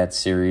 7 of that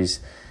series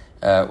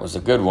was a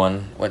good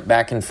one. Went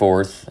back and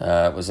forth.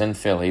 It was in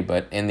Philly,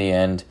 but in the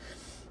end,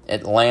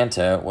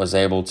 Atlanta was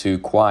able to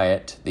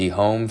quiet the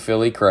home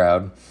Philly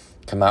crowd,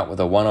 come out with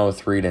a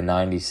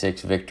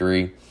 103-96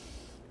 victory.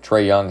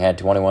 Trae Young had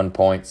 21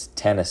 points,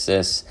 10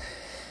 assists,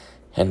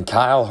 and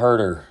Kyle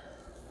Herter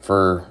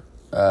for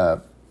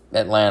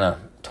Atlanta,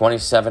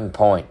 27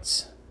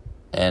 points.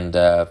 And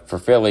for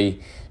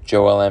Philly,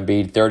 Joel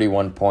Embiid,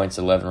 31 points,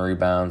 11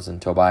 rebounds,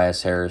 and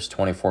Tobias Harris,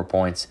 24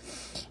 points.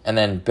 And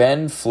then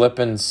Ben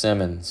Flippin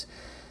Simmons.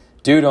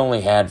 Dude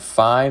only had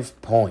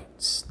 5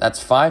 points.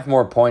 That's 5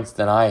 more points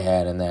than I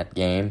had in that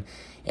game.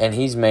 And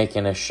he's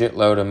making a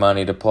shitload of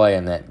money to play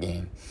in that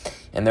game.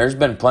 And there's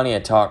been plenty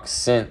of talk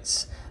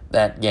since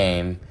that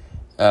game.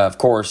 Of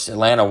course,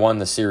 Atlanta won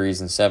the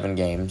series in 7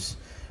 games,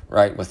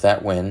 right, with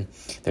that win.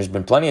 There's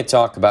been plenty of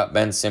talk about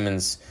Ben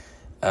Simmons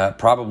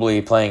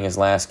probably playing his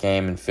last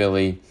game in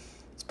Philly.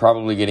 He's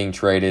probably getting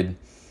traded.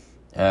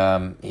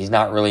 He's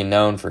not really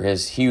known for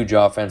his huge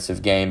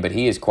offensive game, but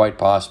he is quite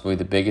possibly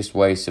the biggest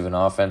waste of an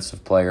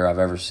offensive player I've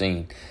ever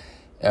seen.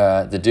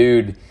 The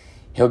dude,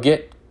 he'll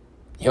get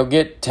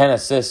 10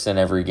 assists in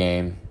every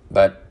game,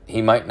 but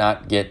he might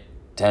not get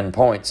 10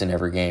 points in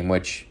every game,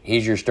 which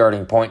he's your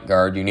starting point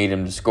guard. You need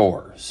him to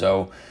score.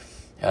 So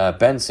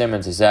Ben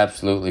Simmons is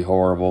absolutely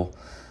horrible.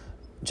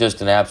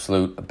 Just an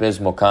absolute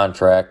abysmal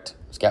contract.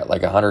 He's got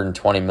like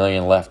 $120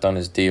 million left on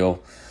his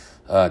deal.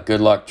 Good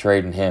luck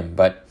trading him.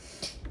 But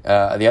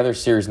the other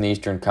series in the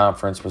Eastern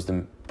Conference was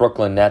the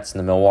Brooklyn Nets and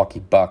the Milwaukee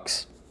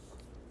Bucks.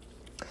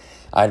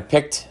 I'd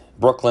picked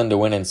Brooklyn to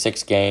win in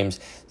 6 games.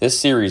 This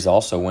series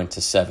also went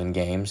to 7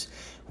 games.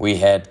 We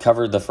had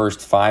covered the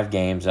first 5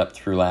 games up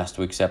through last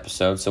week's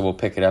episode, so we'll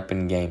pick it up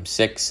in Game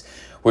 6,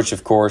 which,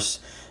 of course,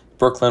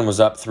 Brooklyn was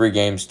up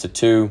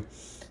 3-2.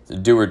 The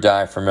do or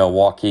die for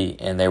Milwaukee,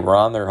 and they were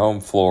on their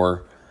home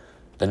floor.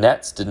 The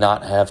Nets did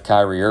not have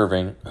Kyrie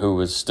Irving, who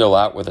was still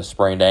out with a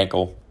sprained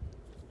ankle.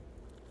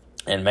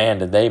 And, man,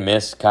 did they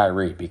miss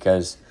Kyrie,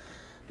 because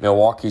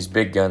Milwaukee's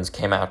big guns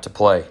came out to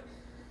play.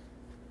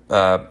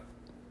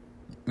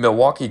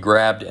 Milwaukee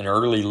grabbed an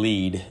early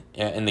lead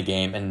in the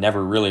game and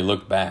never really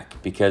looked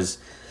back, because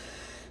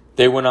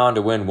they went on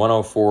to win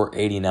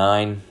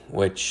 104-89,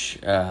 which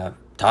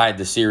tied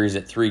the series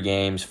at 3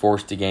 games,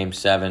 forced to Game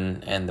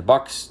 7, and the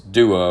Bucks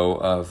duo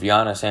of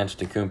Giannis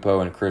Antetokounmpo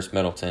and Chris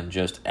Middleton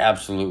just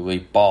absolutely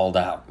balled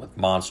out with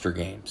monster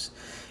games.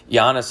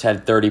 Giannis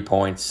had 30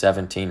 points,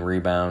 17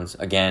 rebounds.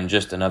 Again,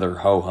 just another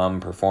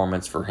ho-hum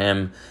performance for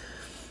him.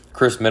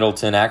 Chris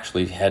Middleton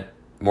actually had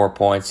more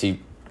points.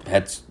 He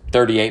had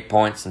 38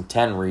 points and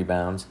 10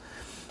 rebounds.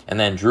 And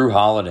then Drew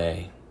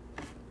Holiday,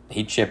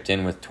 he chipped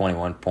in with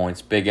 21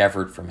 points. Big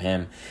effort from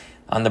him.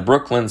 On the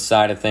Brooklyn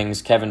side of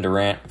things, Kevin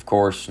Durant, of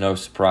course, no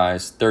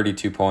surprise,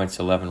 32 points,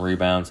 11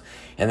 rebounds.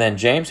 And then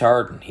James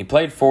Harden, he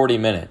played 40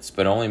 minutes,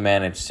 but only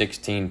managed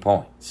 16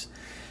 points.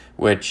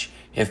 Which,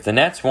 if the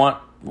Nets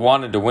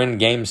wanted to win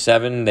Game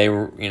 7, they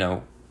were,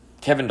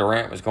 Kevin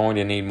Durant was going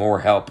to need more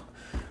help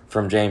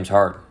from James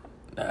Harden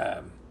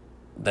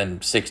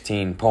than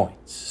 16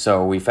 points.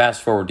 So we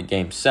fast forward to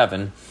Game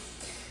 7.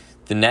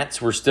 The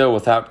Nets were still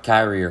without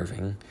Kyrie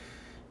Irving,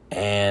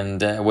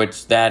 and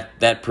which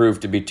that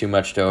proved to be too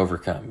much to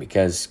overcome,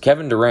 because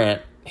Kevin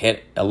Durant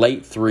hit a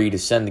late 3 to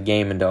send the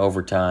game into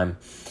overtime.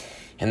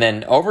 And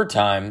then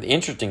overtime, the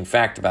interesting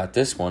fact about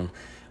this one,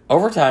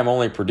 overtime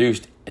only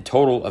produced a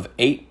total of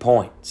 8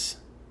 points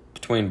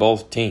between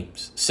both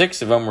teams.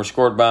 6 of them were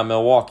scored by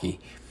Milwaukee.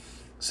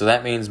 So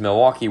that means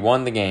Milwaukee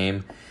won the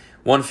game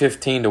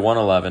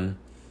 115-111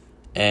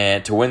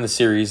 and to win the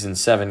series in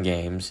 7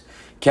 games.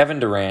 Kevin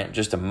Durant,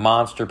 just a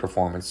monster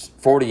performance,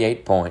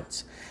 48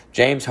 points.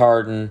 James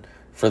Harden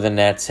for the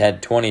Nets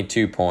had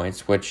 22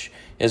 points, which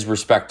is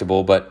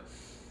respectable, but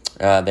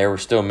they were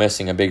still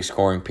missing a big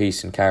scoring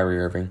piece in Kyrie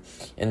Irving.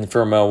 And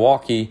for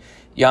Milwaukee,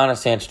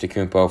 Giannis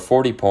Antetokounmpo,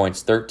 40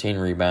 points, 13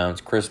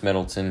 rebounds. Chris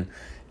Middleton,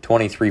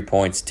 23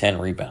 points, 10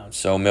 rebounds.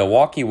 So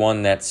Milwaukee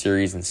won that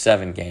series in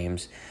 7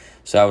 games.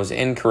 So I was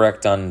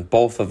incorrect on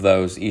both of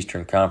those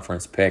Eastern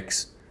Conference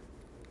picks.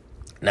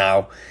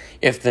 Now,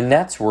 if the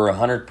Nets were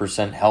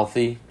 100%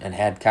 healthy and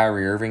had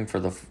Kyrie Irving for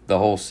the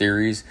whole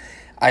series,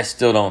 I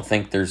still don't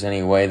think there's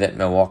any way that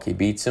Milwaukee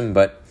beats him,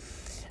 but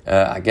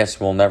I guess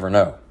we'll never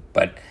know.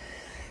 But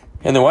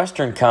in the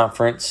Western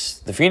Conference,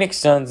 the Phoenix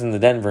Suns and the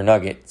Denver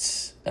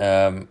Nuggets,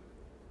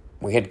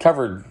 we had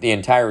covered the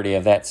entirety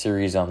of that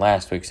series on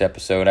last week's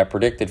episode. I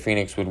predicted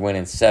Phoenix would win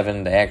in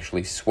 7. They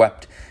actually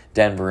swept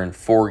Denver in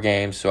 4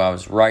 games, so I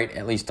was right,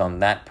 at least on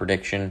that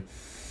prediction.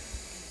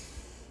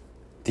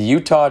 The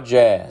Utah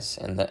Jazz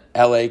and the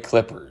LA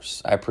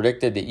Clippers. I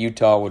predicted that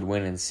Utah would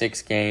win in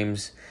 6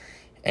 games,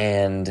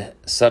 and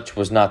such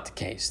was not the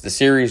case. The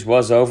series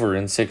was over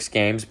in 6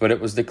 games, but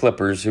it was the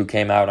Clippers who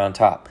came out on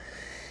top.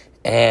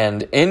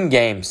 And in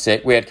Game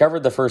 6, we had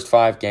covered the first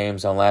 5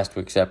 games on last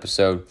week's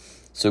episode.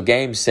 So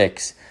Game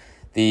 6,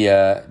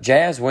 the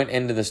Jazz went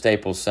into the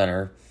Staples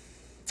Center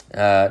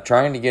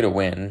trying to get a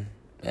win.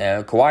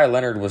 Kawhi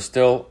Leonard was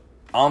still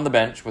on the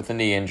bench with a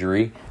knee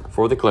injury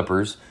for the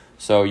Clippers,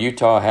 so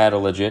Utah had a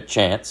legit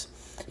chance.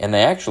 And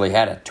they actually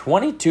had a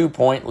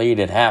 22-point lead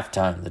at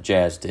halftime, the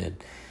Jazz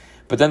did.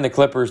 But then the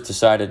Clippers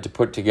decided to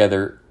put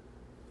together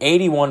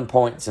 81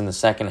 points in the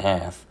second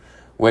half,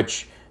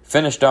 which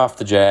finished off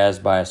the Jazz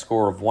by a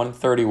score of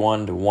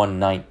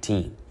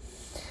 131-119.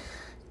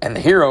 And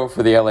the hero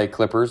for the LA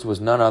Clippers was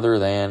none other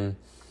than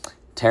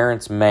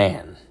Terrence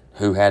Mann,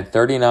 who had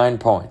 39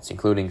 points,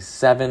 including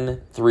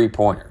 7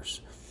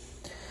 3-pointers.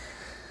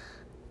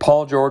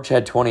 Paul George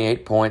had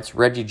 28 points,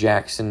 Reggie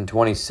Jackson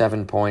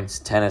 27 points,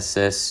 10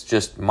 assists,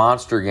 just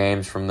monster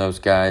games from those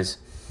guys.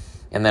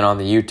 And then on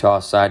the Utah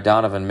side,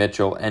 Donovan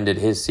Mitchell ended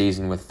his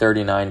season with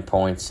 39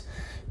 points,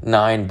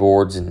 9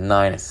 boards, and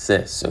 9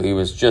 assists. So he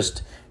was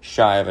just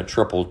shy of a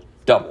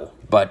triple-double.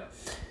 But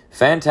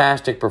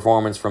fantastic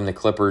performance from the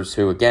Clippers,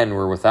 who, again,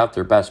 were without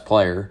their best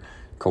player,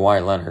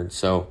 Kawhi Leonard.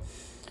 So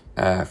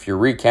if you're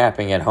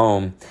recapping at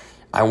home,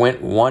 I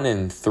went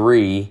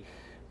 1-3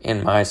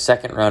 in my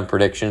second-round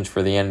predictions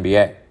for the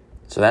NBA.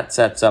 So that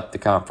sets up the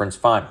conference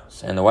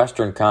finals. In the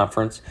Western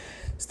Conference,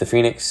 it's the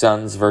Phoenix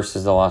Suns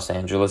versus the Los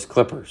Angeles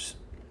Clippers.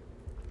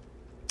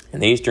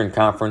 In the Eastern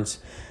Conference,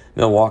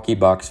 Milwaukee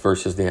Bucks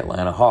versus the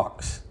Atlanta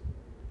Hawks.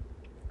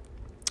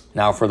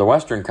 Now, for the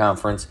Western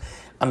Conference,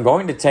 I'm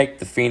going to take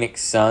the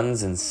Phoenix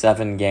Suns in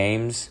 7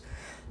 games.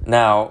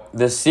 Now,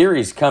 this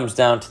series comes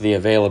down to the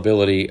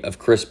availability of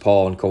Chris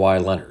Paul and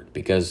Kawhi Leonard,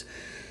 because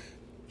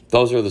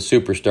those are the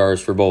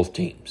superstars for both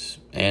teams.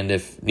 And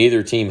if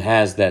neither team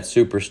has that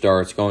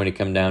superstar, it's going to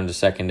come down to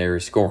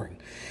secondary scoring.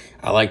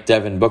 I like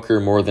Devin Booker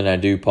more than I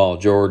do Paul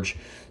George,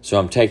 so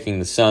I'm taking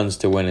the Suns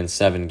to win in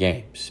 7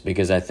 games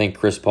because I think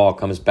Chris Paul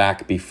comes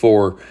back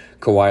before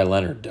Kawhi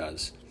Leonard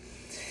does.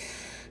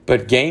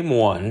 But game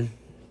 1,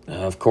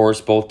 of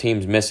course, both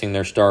teams missing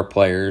their star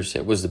players.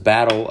 It was the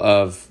battle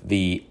of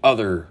the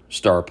other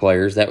star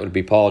players. That would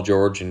be Paul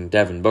George and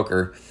Devin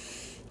Booker.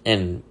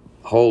 And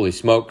holy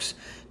smokes,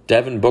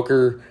 Devin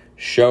Booker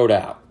showed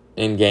out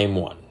in game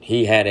 1.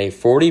 He had a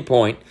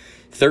 40-point,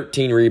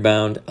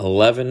 13-rebound,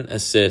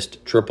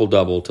 11-assist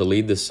triple-double to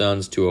lead the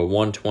Suns to a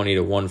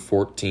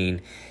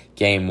 120-114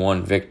 Game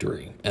 1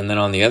 victory. And then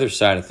on the other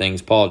side of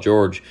things, Paul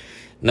George,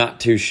 not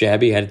too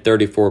shabby, had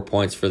 34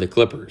 points for the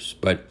Clippers.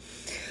 But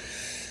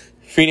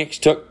Phoenix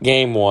took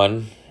Game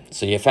 1,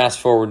 so you fast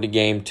forward to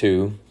Game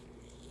 2.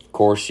 Of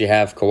course, you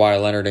have Kawhi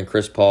Leonard and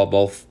Chris Paul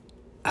both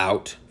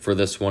out for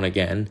this one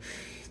again.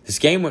 This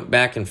game went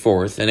back and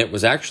forth, and it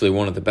was actually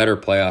one of the better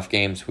playoff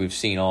games we've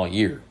seen all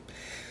year.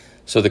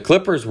 So the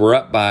Clippers were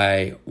up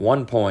by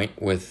 1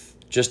 point with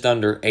just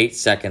under 8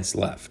 seconds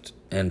left.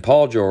 And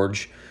Paul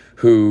George,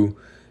 who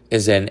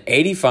is an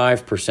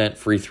 85%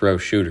 free throw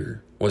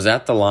shooter, was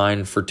at the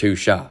line for 2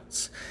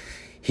 shots.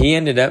 He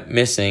ended up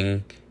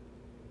missing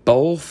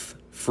both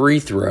free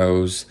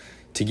throws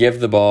to give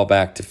the ball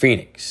back to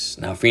Phoenix.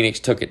 Now, Phoenix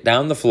took it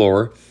down the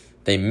floor.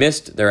 They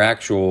missed their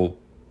actual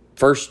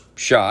first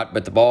shot,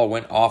 but the ball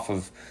went off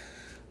of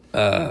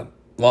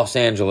Los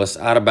Angeles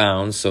out of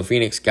bounds, so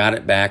Phoenix got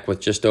it back with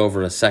just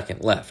over a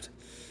second left.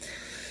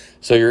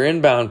 So your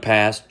inbound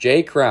pass,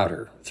 Jay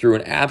Crowder threw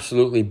an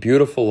absolutely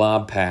beautiful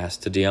lob pass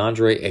to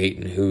DeAndre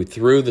Ayton, who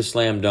threw the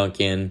slam dunk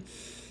in.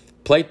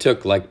 Play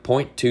took like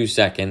 0.2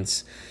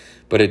 seconds,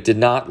 but it did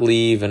not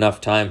leave enough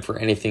time for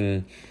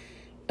anything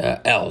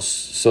else.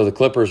 So the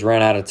Clippers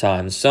ran out of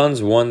time. The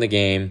Suns won the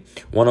game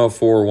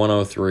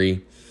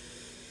 104-103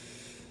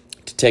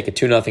 to take a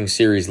 2-0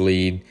 series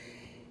lead.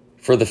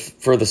 For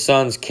the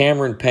Suns,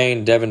 Cameron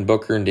Payne, Devin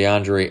Booker, and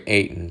DeAndre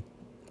Ayton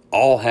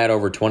all had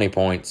over 20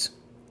 points,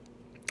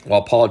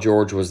 while Paul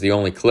George was the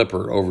only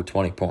Clipper over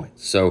 20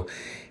 points. So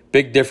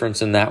big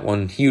difference in that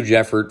one. Huge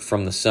effort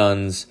from the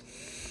Suns.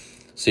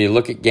 So you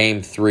look at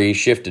Game 3,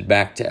 shifted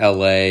back to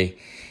L.A.,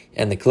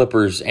 and the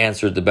Clippers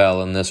answered the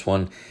bell in this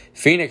one.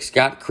 Phoenix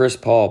got Chris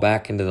Paul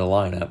back into the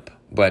lineup,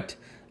 but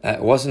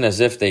it wasn't as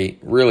if they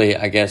really,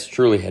 I guess,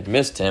 truly had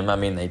missed him. I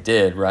mean, they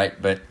did, right?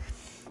 But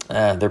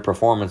their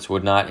performance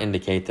would not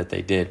indicate that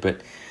they did.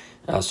 But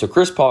so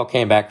Chris Paul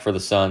came back for the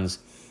Suns.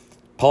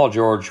 Paul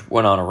George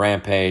went on a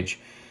rampage.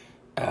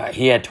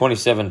 He had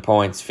 27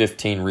 points,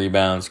 15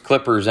 rebounds.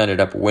 Clippers ended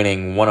up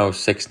winning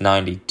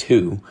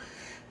 106-92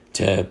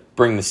 to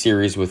bring the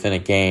series within a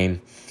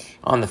game.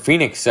 On the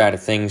Phoenix side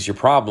of things, your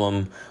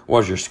problem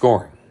was your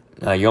scoring.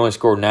 You only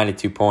scored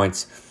 92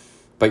 points,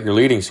 but your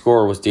leading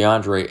scorer was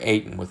DeAndre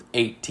Ayton with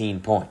 18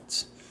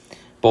 points.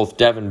 Both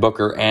Devin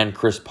Booker and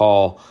Chris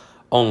Paul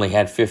only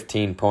had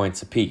 15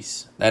 points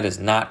apiece. That is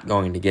not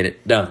going to get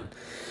it done.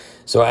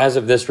 So as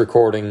of this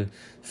recording,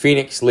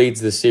 Phoenix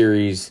leads the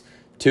series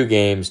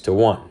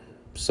 2-1.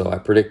 So I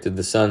predicted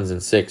the Suns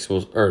in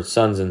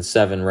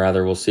 7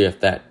 rather. We'll see if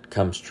that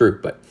comes true.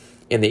 But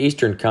in the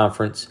Eastern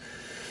Conference,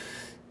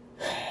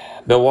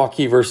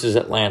 Milwaukee versus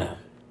Atlanta.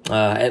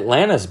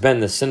 Atlanta's been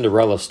the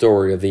Cinderella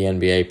story of the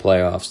NBA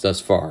playoffs thus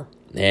far.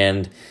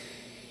 And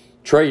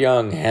Trae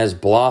Young has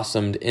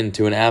blossomed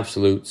into an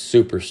absolute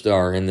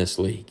superstar in this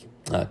league.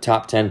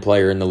 Top 10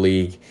 player in the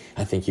league.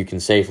 I think you can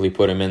safely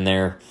put him in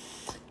there.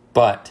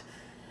 But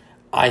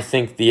I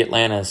think the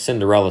Atlanta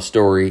Cinderella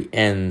story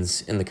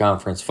ends in the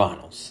conference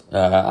finals.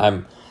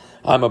 I'm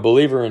a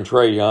believer in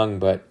Trae Young,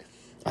 but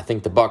I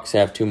think the Bucks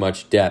have too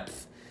much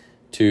depth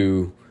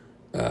to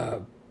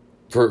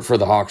for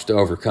the Hawks to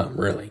overcome,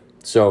 really.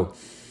 So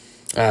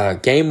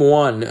Game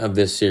 1 of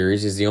this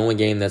series is the only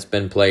game that's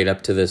been played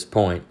up to this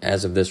point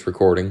as of this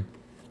recording.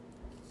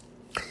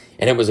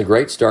 And it was a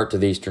great start to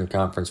the Eastern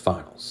Conference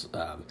Finals.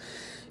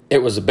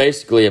 It was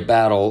basically a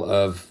battle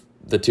of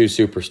the two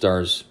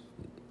superstars,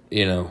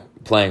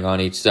 playing on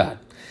each side.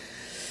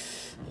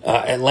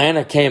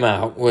 Atlanta came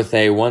out with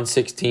a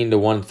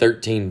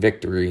 116-113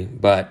 victory,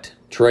 but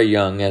Trae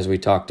Young, as we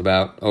talked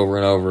about over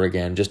and over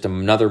again, just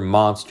another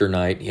monster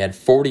night. He had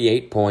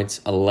 48 points,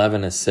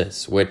 11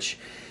 assists, which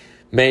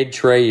made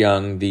Trae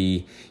Young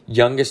the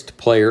youngest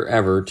player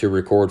ever to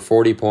record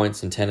 40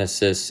 points and 10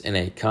 assists in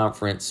a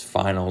conference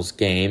finals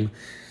game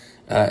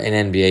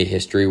in NBA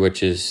history,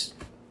 which is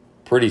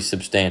pretty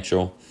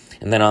substantial.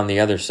 And then on the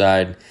other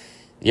side,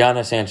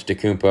 Giannis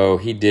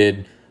Antetokounmpo, he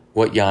did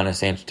what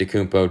Giannis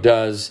Antetokounmpo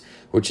does,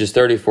 which is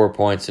 34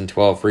 points and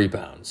 12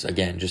 rebounds.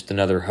 Again, just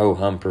another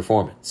ho-hum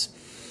performance.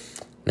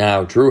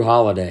 Now, Jrue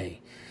Holiday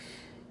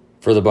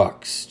for the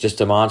Bucks, just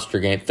a monster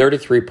game.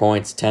 33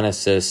 points, 10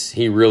 assists.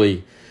 He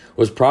really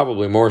was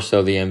probably more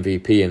so the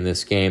MVP in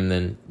this game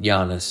than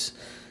Giannis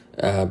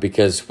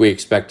because we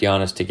expect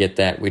Giannis to get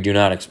that. We do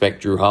not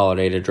expect Jrue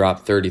Holiday to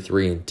drop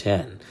 33 and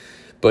 10.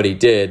 But he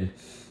did.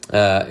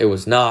 It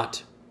was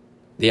not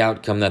the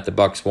outcome that the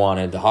Bucs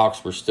wanted. The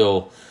Hawks were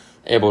still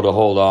able to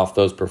hold off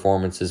those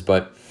performances,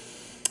 but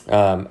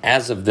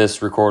as of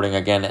this recording,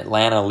 again,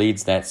 Atlanta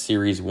leads that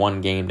series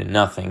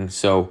 1-0.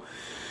 So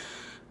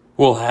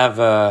we'll have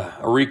a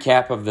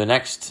recap of the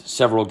next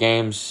several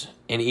games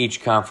in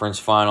each conference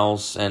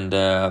finals, and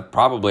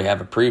probably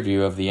have a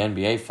preview of the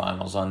NBA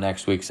finals on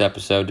next week's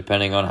episode,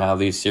 depending on how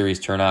these series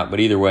turn out. But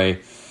either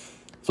way,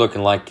 it's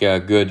looking like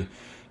good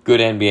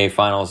NBA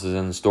finals is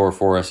in store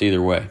for us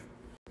either way.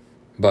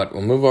 But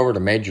we'll move over to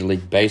Major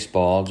League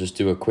Baseball, just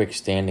do a quick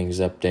standings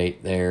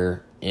update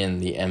there in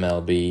the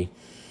MLB.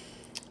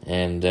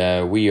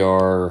 And we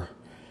are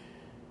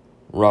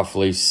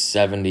roughly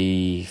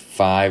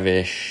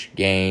 75-ish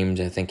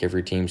games. I think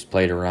every team's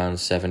played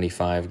around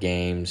 75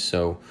 games.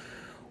 So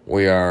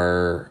we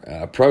are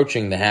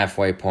approaching the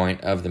halfway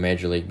point of the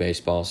Major League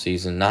Baseball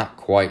season. Not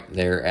quite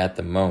there at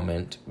the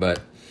moment, but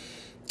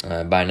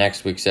by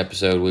next week's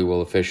episode, we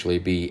will officially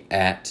be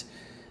at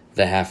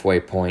the halfway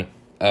point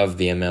of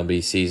the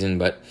MLB season.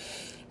 But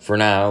for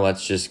now,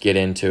 let's just get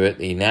into it.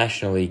 The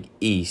National League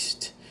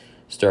East,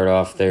 start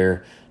off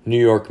there. New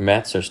York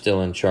Mets are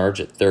still in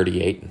charge at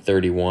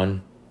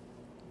 38-31.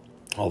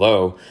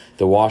 Although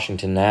the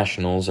Washington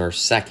Nationals are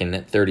second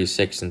at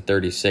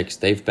 36-36.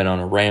 They've been on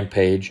a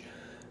rampage.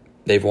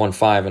 They've won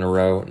 5 in a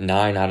row,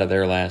 9 out of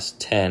their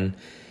last 10.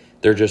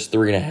 They're just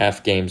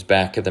 3.5 games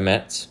back of the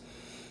Mets.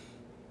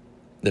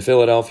 The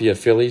Philadelphia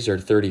Phillies are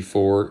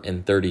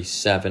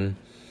 34-37.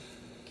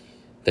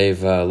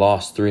 They've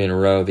lost 3 in a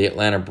row. The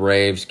Atlanta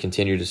Braves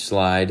continue to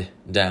slide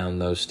down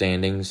those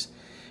standings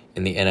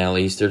in the NL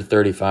East. They're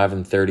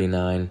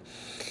 35-39.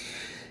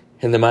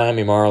 And the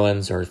Miami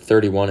Marlins are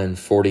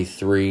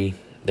 31-43.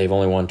 They've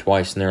only won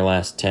twice in their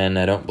last 10.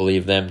 I don't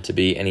believe them to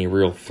be any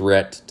real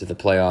threat to the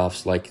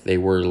playoffs like they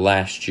were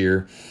last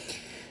year.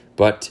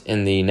 But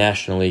in the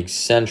National League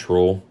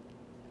Central,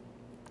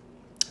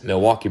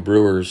 Milwaukee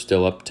Brewers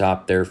still up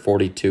top there,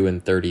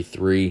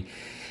 42-33.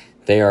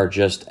 They are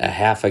just a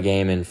half a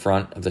game in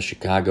front of the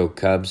Chicago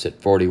Cubs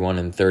at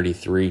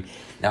 41-33.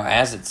 Now,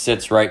 as it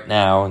sits right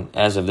now,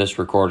 as of this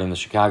recording, the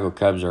Chicago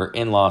Cubs are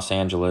in Los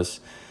Angeles,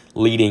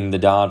 leading the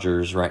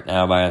Dodgers right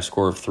now by a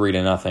score of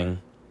 3-0.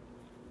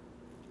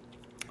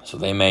 So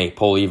they may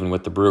pull even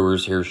with the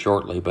Brewers here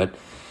shortly. But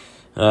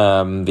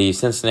the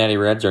Cincinnati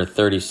Reds are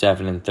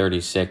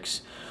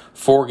 37-36.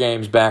 4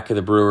 games back of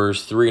the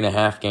Brewers,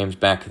 3.5 games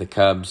back of the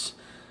Cubs.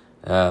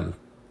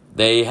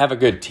 They have a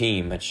good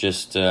team. It's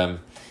just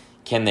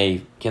can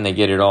they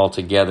get it all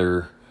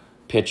together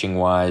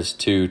pitching-wise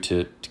to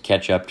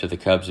catch up to the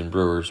Cubs and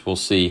Brewers? We'll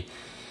see.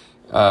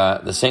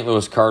 The St.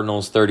 Louis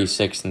Cardinals,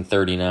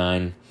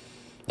 36-39.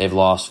 They've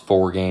lost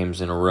 4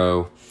 games in a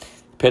row.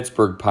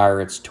 Pittsburgh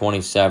Pirates,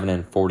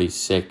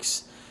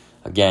 27-46.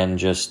 Again,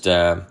 just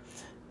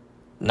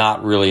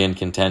not really in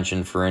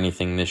contention for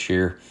anything this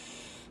year.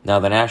 Now,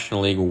 the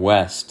National League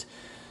West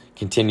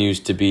continues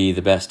to be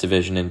the best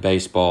division in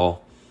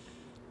baseball.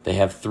 They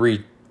have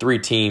three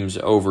teams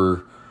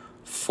over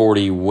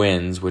 40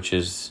 wins, which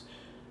is,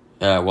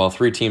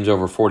 3 teams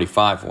over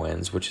 45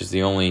 wins, which is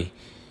the only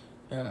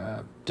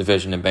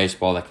division in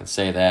baseball that can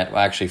say that.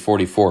 Well, actually,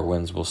 44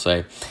 wins, we'll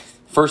say.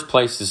 First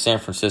place is San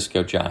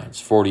Francisco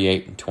Giants,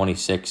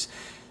 48-26.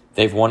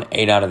 They've won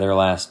 8 out of their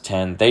last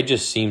 10. They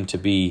just seem to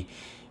be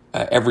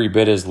every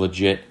bit as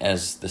legit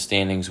as the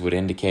standings would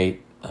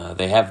indicate.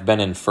 They have been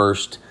in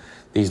first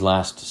these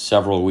last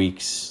several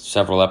weeks,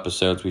 several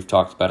episodes we've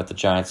talked about it. The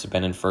Giants have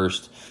been in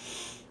first.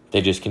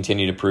 They just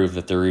continue to prove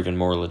that they're even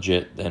more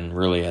legit than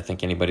really I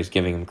think anybody's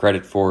giving them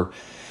credit for.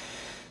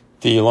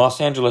 The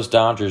Los Angeles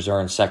Dodgers are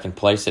in second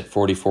place at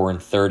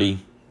 44-30.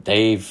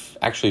 They've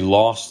actually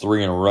lost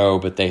 3 in a row,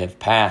 but they have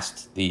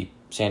passed the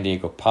San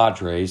Diego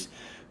Padres,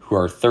 who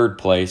are third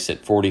place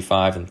at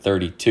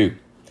 45-32.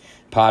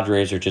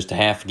 Padres are just a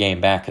half game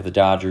back of the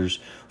Dodgers,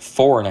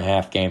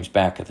 4.5 games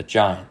back of the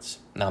Giants.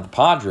 Now, the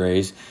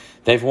Padres,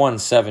 they've won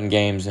 7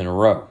 games in a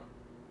row,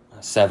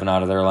 7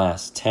 out of their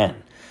last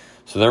 10.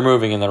 So they're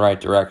moving in the right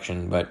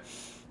direction, but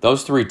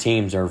those 3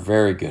 teams are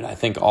very good. I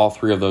think all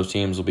 3 of those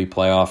teams will be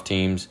playoff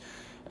teams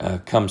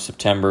come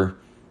September.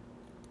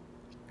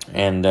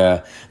 And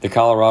the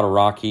Colorado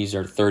Rockies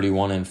are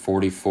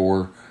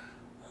 31-44,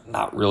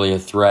 not really a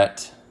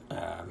threat.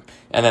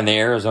 And then the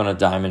Arizona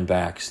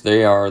Diamondbacks,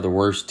 they are the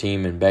worst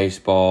team in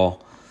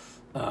baseball,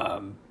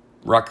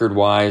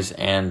 record-wise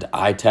and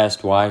eye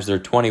test-wise. They're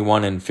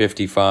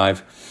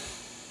 21-55.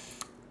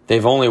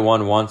 They've only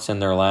won once in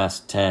their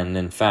last 10.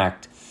 In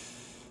fact,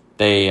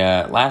 they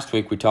last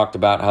week we talked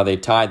about how they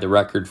tied the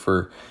record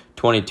for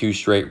 22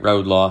 straight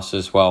road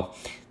losses. Well,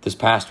 this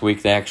past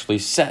week they actually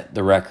set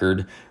the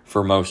record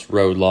for most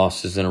road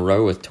losses in a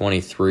row with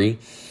 23.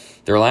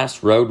 Their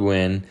last road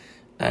win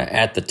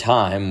at the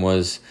time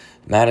was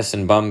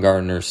Madison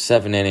Bumgarner's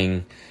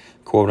 7-inning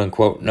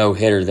quote-unquote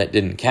no-hitter that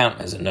didn't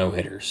count as a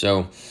no-hitter.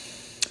 So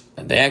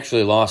they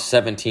actually lost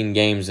 17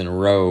 games in a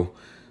row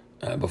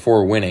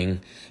before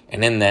winning,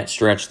 and in that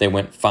stretch they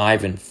went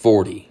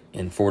 5-40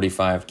 in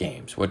 45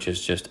 games, which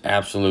is just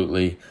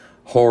absolutely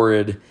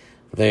horrid.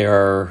 They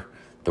are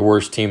the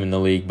worst team in the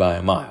league by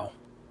a mile.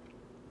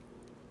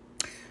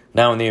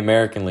 Now in the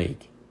American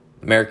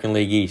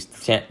League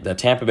East, the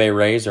Tampa Bay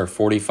Rays are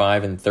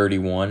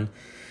 45-31.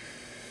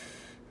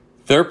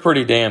 They're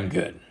pretty damn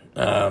good.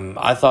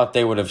 I thought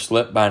they would have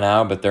slipped by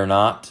now, but they're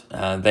not.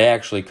 They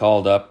actually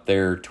called up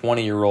their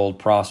 20-year-old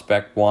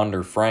prospect,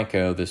 Wander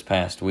Franco, this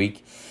past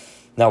week.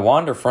 Now,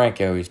 Wander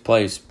Franco, he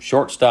plays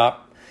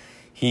shortstop.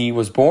 He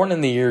was born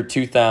in the year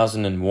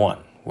 2001,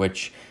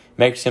 which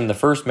makes him the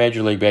first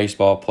Major League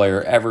Baseball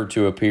player ever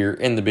to appear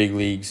in the big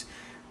leagues,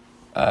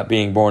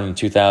 being born in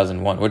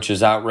 2001, which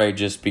is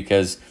outrageous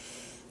because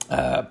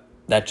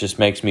that just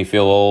makes me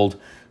feel old.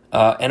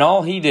 And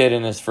all he did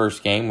in his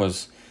first game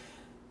was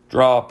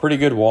draw a pretty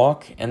good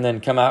walk and then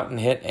come out and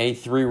hit a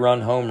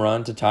 3-run home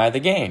run to tie the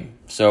game.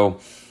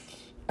 So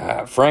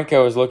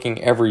Franco is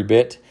looking every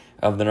bit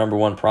of the number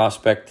one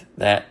prospect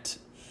that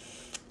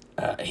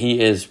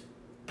he is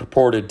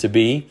purported to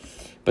be.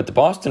 But the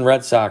Boston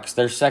Red Sox,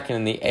 they're second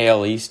in the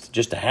AL East,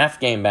 just a half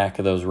game back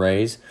of those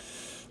Rays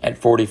at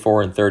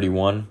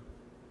 44-31.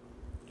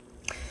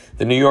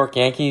 The New York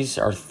Yankees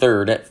are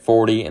third at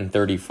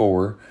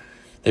 40-34.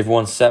 They've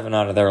won 7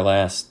 out of their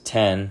last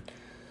 10.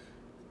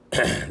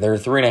 They're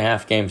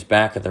 3.5 games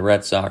back of the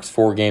Red Sox,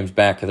 4 games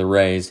back of the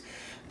Rays.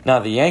 Now,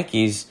 the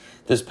Yankees,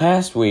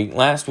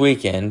 last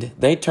weekend,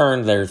 they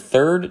turned their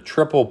third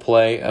triple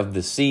play of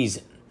the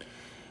season,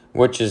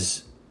 which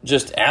is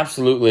just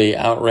absolutely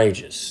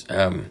outrageous.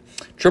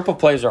 Triple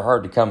plays are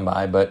hard to come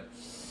by, but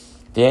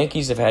the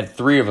Yankees have had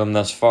 3 of them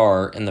thus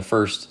far in the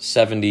first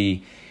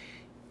 70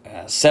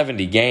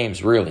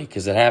 games, really,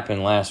 because it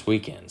happened last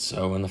weekend.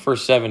 So in the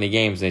first 70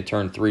 games, they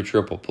turned 3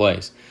 triple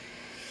plays.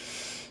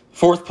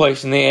 Fourth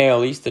place in the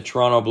AL East, the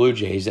Toronto Blue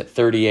Jays at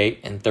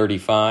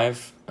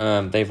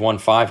 38-35. They've won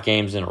 5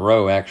 games in a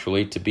row,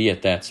 actually, to be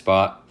at that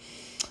spot.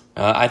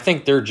 I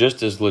think they're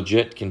just as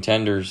legit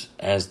contenders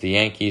as the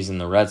Yankees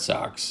and the Red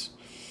Sox.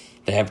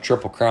 They have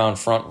Triple Crown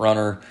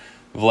frontrunner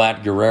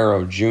Vlad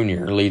Guerrero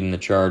Jr. leading the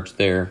charge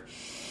there.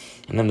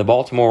 And then the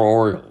Baltimore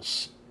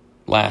Orioles,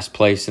 last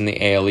place in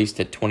the AL East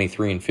at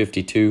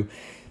 23-52.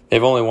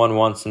 They've only won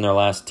once in their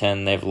last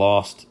 10. They've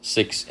lost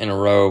 6 in a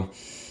row.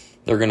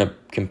 They're going to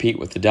compete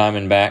with the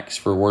Diamondbacks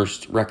for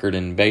worst record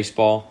in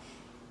baseball.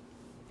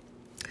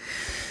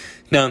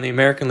 Now, in the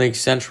American League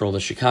Central, the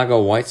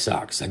Chicago White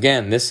Sox.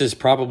 Again, this is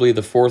probably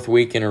the 4th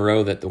week in a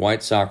row that the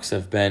White Sox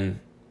have been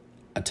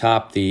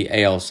atop the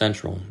AL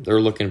Central. They're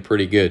looking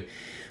pretty good.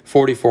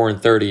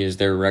 44-30 is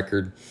their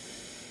record.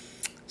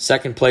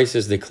 Second place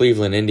is the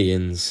Cleveland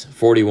Indians,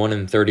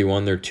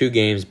 41-31. They're 2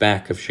 games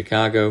back of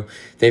Chicago.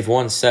 They've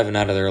won 7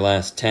 out of their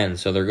last 10,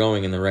 so they're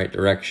going in the right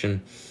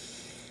direction.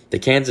 The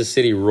Kansas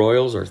City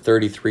Royals are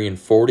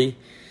 33-40.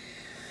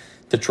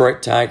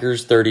 Detroit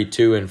Tigers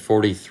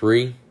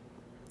 32-43.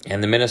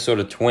 And the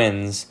Minnesota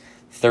Twins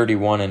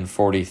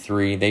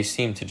 31-43. They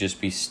seem to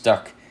just be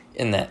stuck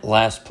in that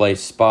last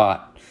place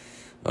spot,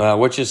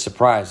 which is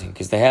surprising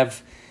because they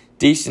have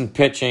decent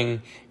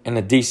pitching and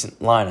a decent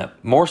lineup,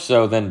 more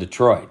so than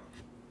Detroit,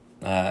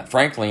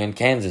 frankly, in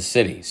Kansas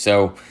City.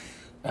 So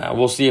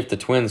we'll see if the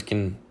Twins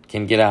can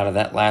get out of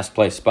that last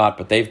place spot,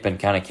 but they've been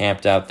kind of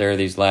camped out there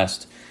these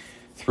last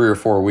 3 or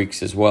 4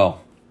 weeks as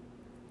well.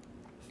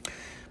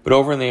 But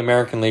over in the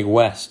American League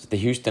West, the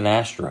Houston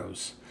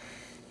Astros,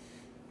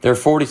 they're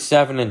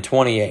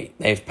 47-28.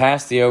 They've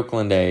passed the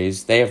Oakland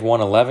A's. They have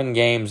won 11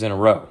 games in a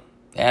row.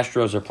 The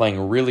Astros are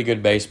playing really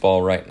good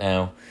baseball right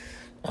now.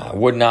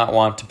 Would not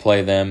want to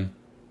play them.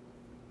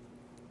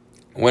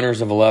 Winners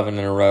of 11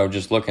 in a row,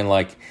 just looking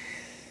like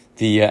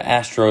the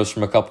Astros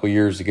from a couple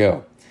years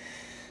ago.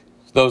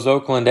 Those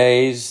Oakland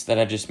A's that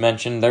I just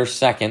mentioned, they're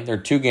second. They're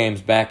 2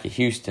 games back of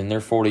Houston. They're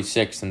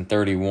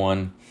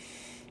 46-31.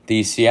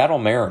 The Seattle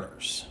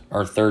Mariners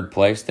are third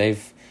place.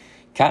 They've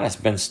kind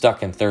of been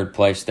stuck in third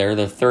place there.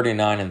 They're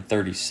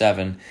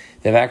 39-37.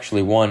 They've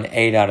actually won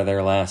 8 out of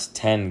their last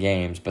 10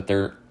 games, but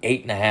they're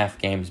 8.5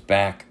 games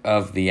back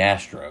of the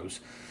Astros.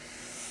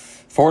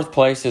 Fourth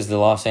place is the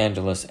Los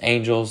Angeles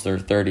Angels. They're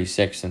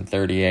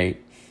 36-38.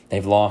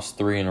 They've lost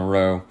 3 in a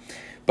row.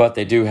 But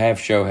they do have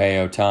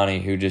Shohei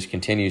Ohtani, who just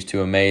continues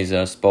to amaze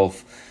us,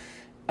 both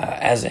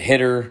as a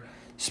hitter,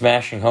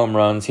 smashing home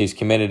runs. He's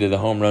committed to the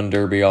home run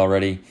derby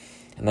already.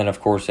 And then, of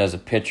course, as a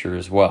pitcher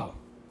as well.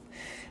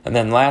 And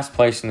then last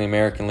place in the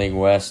American League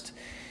West,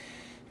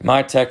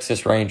 my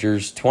Texas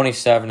Rangers,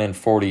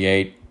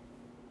 27-48.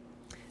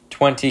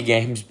 20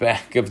 games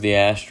back of the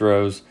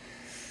Astros.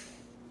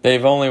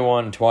 They've only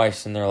won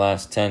twice in their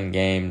last 10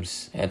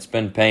 games. It's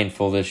been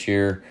painful this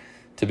year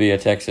to be a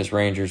Texas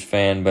Rangers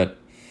fan, but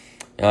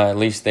at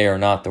least they are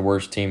not the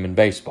worst team in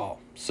baseball.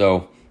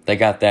 So they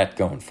got that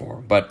going for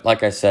them. But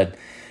like I said,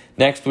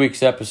 next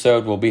week's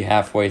episode will be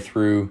halfway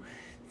through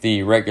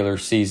the regular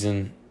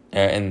season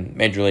in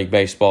Major League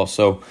Baseball.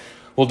 So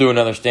we'll do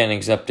another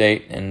standings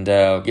update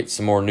and get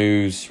some more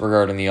news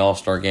regarding the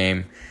All-Star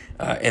game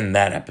in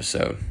that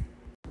episode.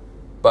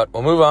 But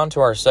we'll move on to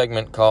our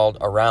segment called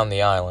Around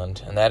the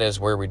Island, and that is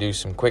where we do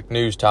some quick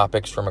news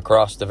topics from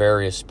across the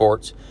various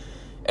sports.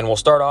 And we'll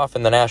start off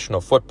in the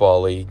National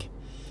Football League.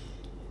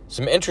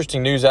 some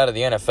interesting news out of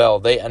the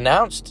NFL. They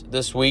announced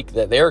this week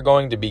that they are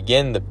going to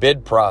begin the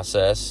bid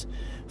process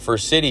for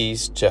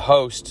cities to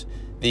host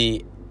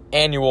the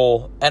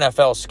annual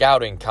NFL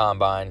scouting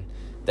combine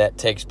that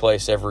takes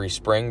place every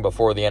spring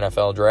before the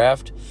NFL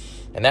draft.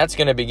 And that's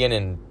going to begin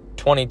in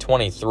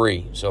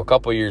 2023, so a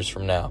couple years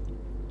from now.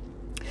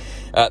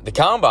 The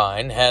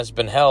combine has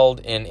been held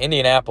in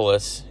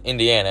Indianapolis,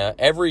 Indiana,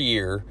 every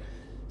year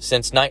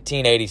since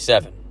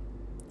 1987,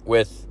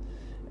 with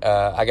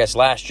I guess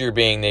last year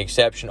being the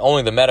exception.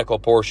 Only the medical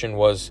portion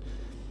was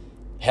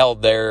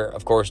held there,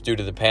 of course, due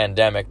to the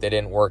pandemic. They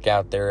didn't work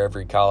out there.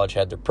 Every college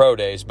had their pro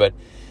days. But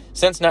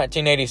since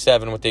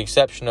 1987, with the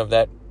exception of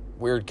that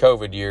weird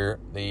COVID year,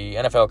 the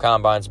NFL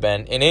Combine's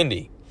been in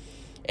Indy.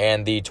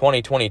 And the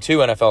 2022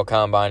 NFL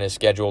Combine is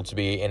scheduled to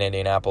be in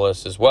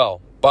Indianapolis as well.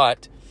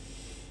 But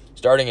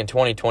starting in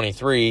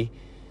 2023,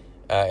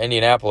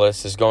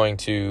 Indianapolis is going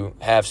to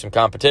have some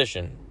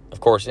competition. Of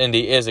course,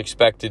 Indy is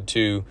expected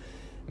to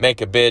make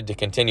a bid to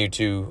continue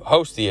to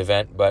host the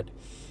event, but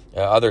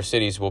other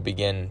cities will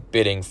begin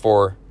bidding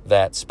for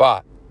that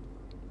spot.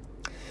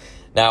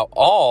 Now,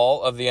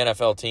 all of the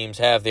NFL teams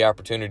have the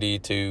opportunity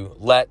to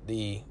let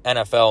the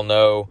NFL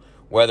know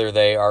whether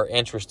they are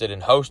interested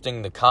in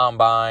hosting the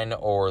combine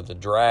or the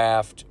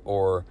draft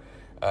or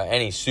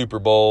any Super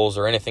Bowls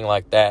or anything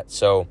like that.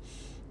 So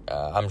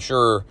I'm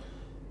sure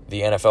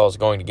the NFL is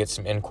going to get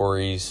some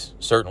inquiries,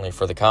 certainly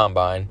for the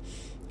combine,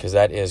 because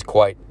that is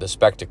quite the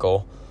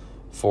spectacle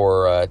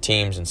for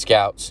teams and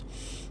scouts.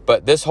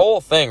 But this whole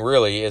thing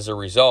really is a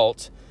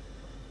result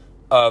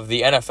of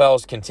the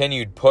NFL's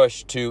continued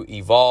push to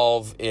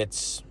evolve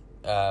its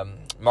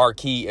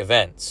marquee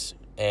events.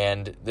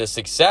 And the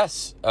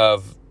success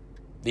of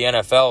the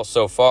NFL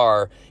so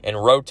far in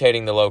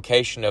rotating the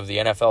location of the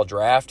NFL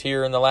draft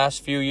here in the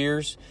last few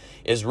years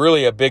is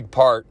really a big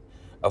part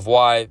of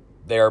why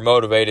they are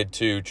motivated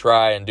to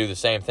try and do the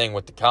same thing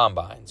with the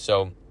combine.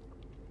 So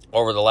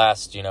over the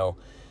last,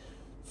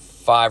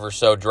 5 or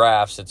so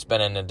drafts, it's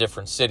been in a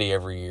different city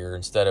every year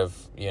instead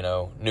of,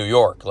 New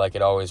York like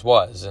it always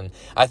was. And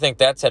I think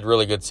that's had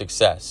really good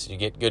success. You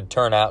get good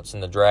turnouts in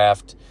the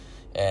draft,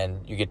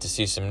 and you get to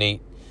see some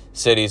neat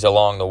cities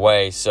along the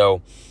way.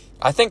 So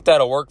I think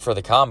that'll work for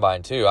the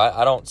combine too.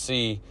 I don't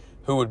see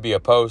who would be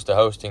opposed to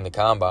hosting the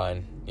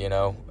combine. You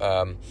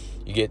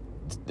get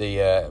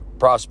the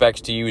prospects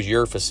to use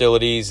your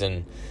facilities,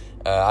 and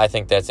I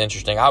think that's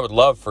interesting. I would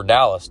love for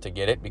Dallas to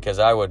get it, because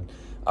I would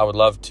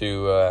love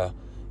to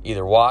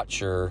either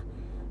watch or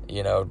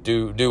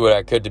do what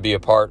I could to be a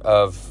part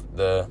of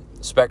the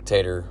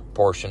spectator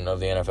portion of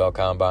the NFL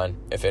Combine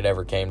if it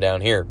ever came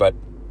down here. But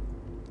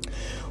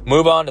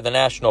move on to the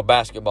National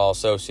Basketball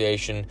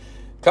Association.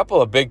 A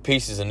couple of big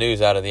pieces of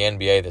news out of the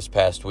NBA this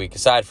past week,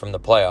 aside from the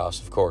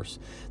playoffs, of course.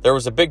 There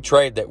was a big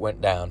trade that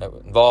went down that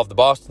involved the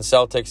Boston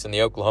Celtics and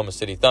the Oklahoma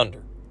City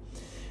Thunder.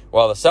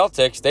 Well, the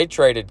Celtics, they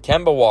traded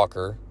Kemba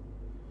Walker,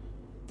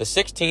 the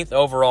 16th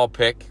overall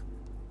pick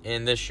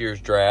in this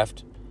year's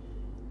draft,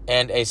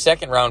 and a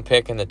second-round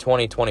pick in the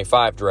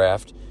 2025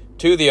 draft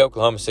to the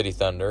Oklahoma City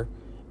Thunder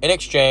in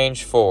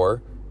exchange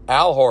for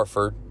Al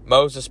Horford,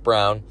 Moses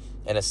Brown,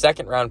 and a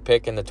second-round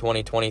pick in the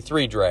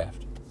 2023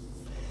 draft.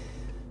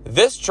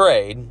 This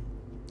trade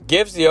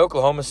gives the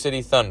Oklahoma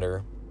City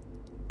Thunder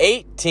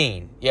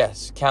 18,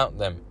 yes, count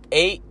them,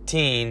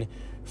 18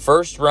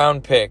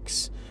 first-round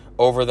picks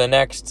over the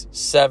next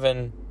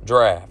 7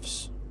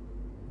 drafts.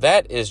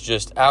 That is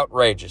just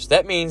outrageous.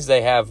 That means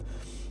they have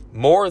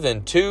more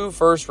than 2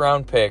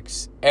 first-round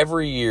picks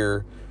every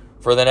year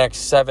for the next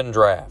 7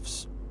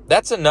 drafts.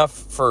 That's enough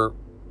for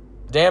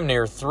damn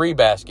near 3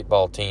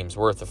 basketball teams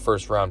worth of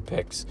first-round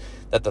picks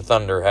that the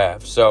Thunder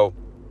have. So,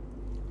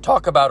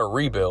 talk about a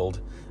rebuild.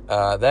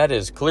 That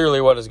is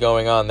clearly what is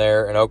going on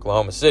there in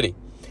Oklahoma City.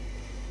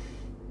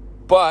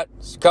 But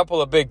a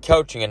couple of big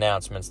coaching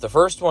announcements. The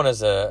first one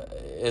is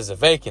a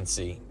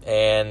vacancy,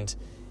 and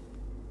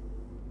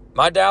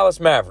my Dallas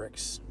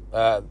Mavericks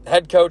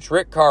head coach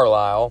Rick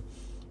Carlisle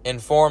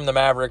informed the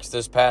Mavericks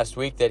this past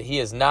week that he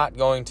is not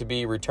going to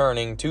be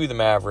returning to the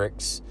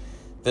Mavericks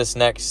this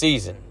next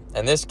season.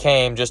 And this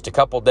came just a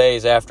couple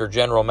days after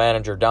general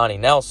manager Donnie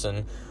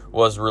Nelson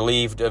was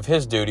relieved of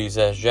his duties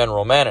as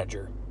general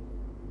manager.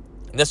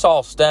 And this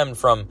all stemmed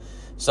from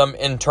some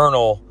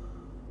internal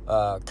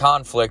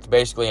conflict,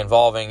 basically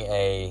involving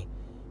a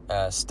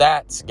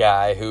stats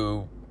guy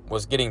who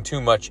was getting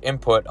too much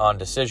input on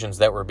decisions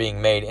that were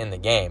being made in the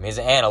game. He's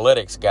an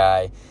analytics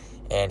guy,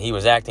 and he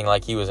was acting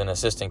like he was an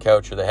assistant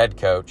coach or the head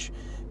coach,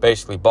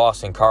 basically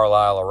bossing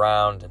Carlisle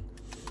around, and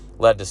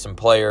led to some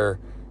player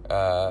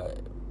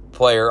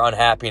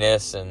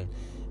unhappiness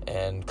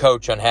and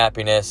coach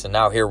unhappiness. And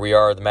now here we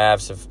are. The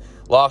Mavs have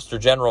lost their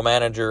general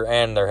manager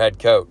and their head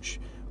coach,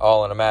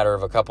 all in a matter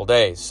of a couple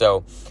days.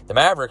 So the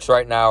Mavericks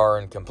right now are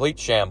in complete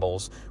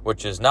shambles,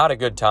 which is not a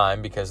good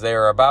time, because they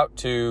are about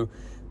to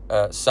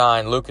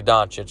sign Luka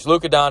Doncic.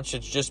 Luka Doncic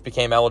just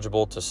became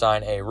eligible to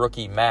sign a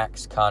rookie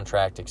max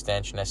contract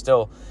extension. I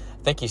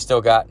think he's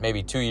still got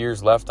maybe 2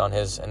 years left on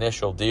his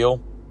initial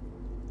deal,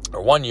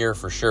 or 1 year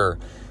for sure.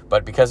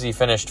 But because he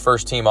finished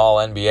first team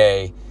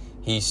All-NBA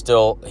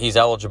he's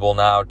eligible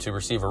now to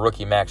receive a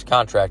rookie max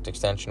contract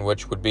extension,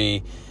 which would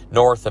be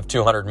north of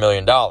 $200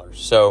 million.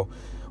 So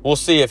we'll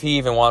see if he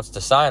even wants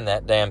to sign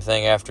that damn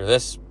thing after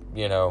this,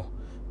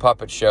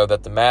 puppet show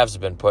that the Mavs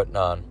have been putting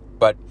on.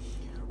 But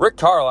Rick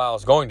Carlisle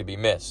is going to be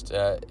missed.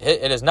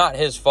 It is not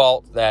his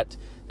fault that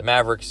the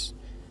Mavericks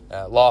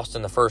lost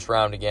in the first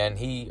round again.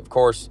 He, of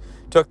course,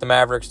 took the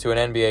Mavericks to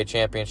an NBA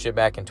championship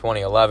back in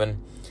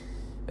 2011.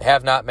 They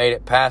have not made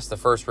it past the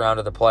first round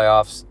of the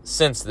playoffs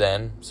since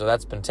then. So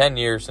that's been 10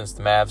 years since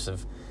the Mavs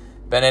have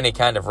been any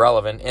kind of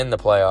relevant in the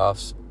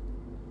playoffs.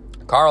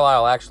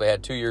 Carlisle actually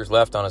had 2 years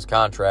left on his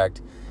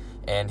contract,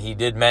 and he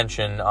did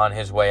mention on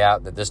his way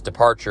out that this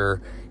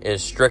departure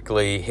is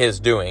strictly his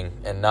doing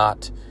and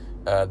not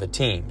the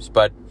team's.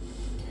 But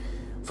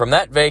from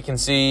that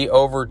vacancy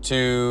over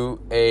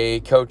to a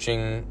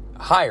coaching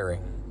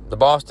hiring, the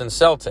Boston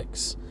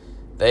Celtics.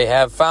 They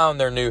have found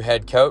their new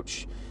head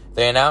coach.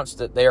 They announced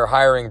that they are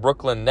hiring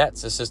Brooklyn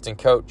Nets assistant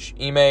coach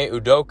Ime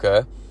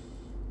Udoka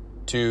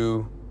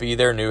to be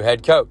their new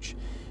head coach.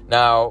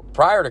 Now,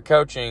 prior to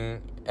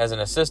coaching as an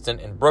assistant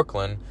in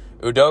Brooklyn,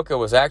 Udoka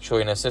was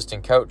actually an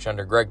assistant coach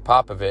under Greg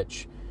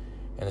Popovich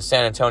and the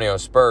San Antonio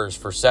Spurs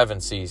for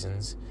 7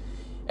 seasons.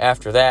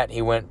 After that,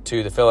 he went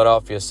to the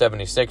Philadelphia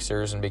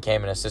 76ers and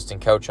became an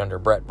assistant coach under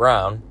Brett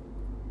Brown.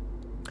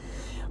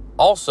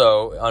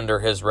 Also, under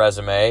his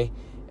resume,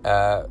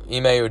 Ime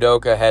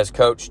Udoka has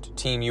coached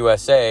Team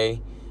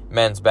USA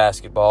men's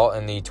basketball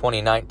in the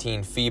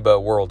 2019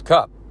 FIBA World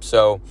Cup.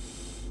 So,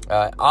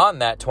 on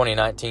that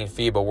 2019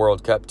 FIBA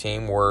World Cup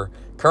team were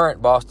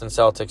current Boston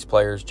Celtics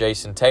players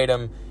Jason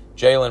Tatum,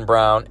 Jaylen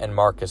Brown, and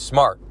Marcus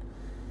Smart.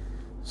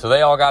 So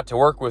they all got to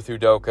work with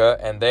Udoka,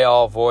 and they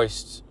all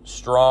voiced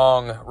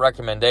strong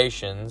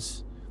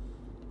recommendations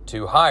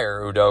to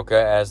hire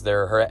Udoka as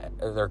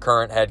their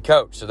current head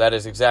coach. So that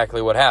is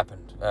exactly what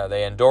happened.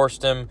 They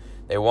endorsed him,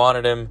 they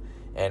wanted him,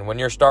 and when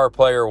your star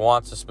player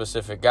wants a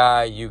specific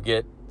guy, you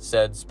get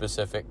said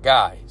specific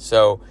guy.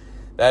 So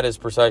that is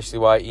precisely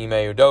why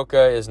Ime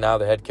Udoka is now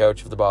the head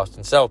coach of the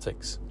Boston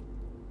Celtics.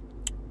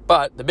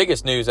 But the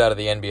biggest news out of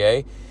the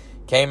NBA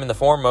came in the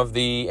form of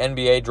the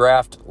NBA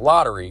Draft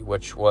Lottery,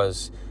 which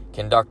was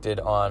conducted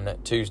on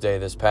Tuesday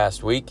this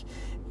past week.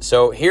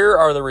 So here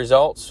are the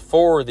results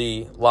for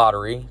the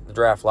lottery, the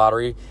Draft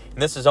Lottery.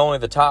 And this is only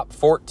the top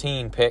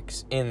 14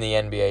 picks in the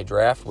NBA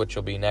Draft, which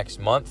will be next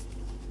month.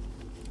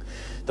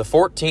 The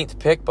 14th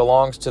pick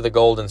belongs to the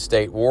Golden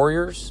State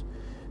Warriors.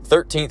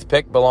 13th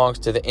pick belongs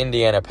to the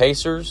Indiana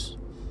Pacers.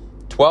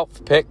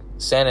 12th pick,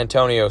 San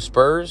Antonio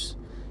Spurs.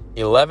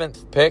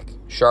 11th pick,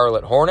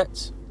 Charlotte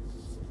Hornets.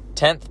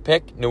 10th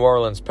pick, New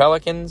Orleans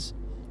Pelicans.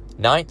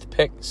 9th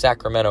pick,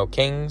 Sacramento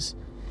Kings.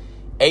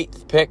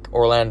 8th pick,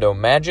 Orlando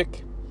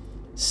Magic.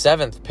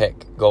 7th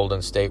pick,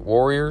 Golden State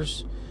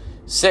Warriors.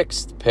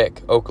 6th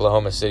pick,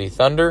 Oklahoma City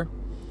Thunder.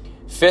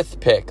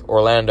 5th pick,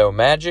 Orlando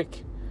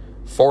Magic.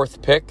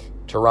 4th pick,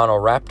 Toronto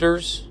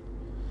Raptors.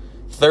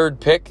 3rd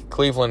pick,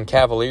 Cleveland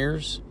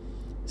Cavaliers.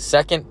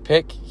 2nd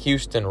pick,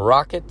 Houston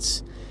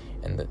Rockets.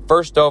 And the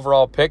first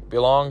overall pick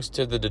belongs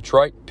to the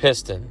Detroit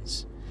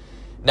Pistons.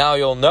 Now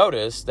you'll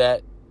notice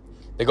that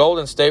the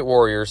Golden State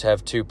Warriors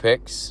have 2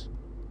 picks,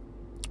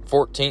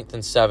 14th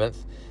and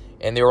 7th,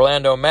 and the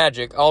Orlando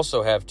Magic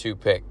also have 2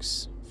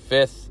 picks,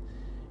 5th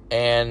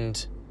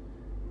and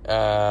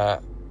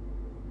 8th.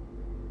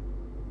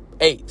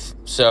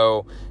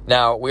 So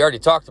now we already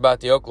talked about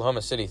the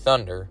Oklahoma City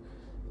Thunder.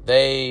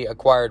 They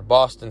acquired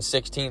Boston's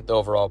 16th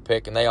overall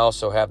pick, and they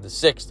also have the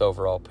 6th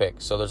overall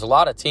pick. So there's a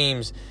lot of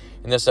teams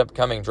in this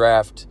upcoming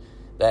draft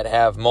that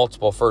have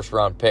multiple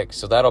first-round picks.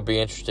 So that'll be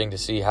interesting to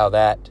see how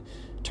that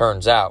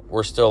turns out.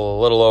 We're still a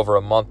little over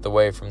a month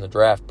away from the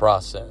draft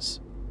process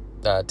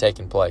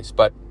taking place.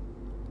 But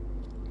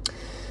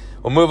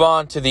we'll move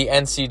on to the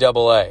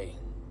NCAA.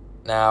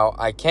 Now,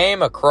 I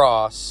came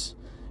across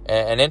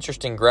an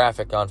interesting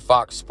graphic on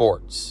Fox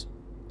Sports.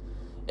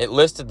 It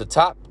listed the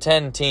top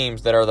 10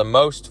 teams that are the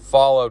most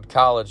followed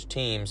college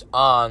teams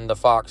on the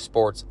Fox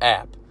Sports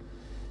app.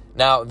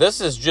 Now, this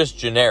is just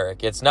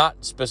generic. It's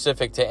not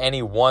specific to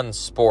any one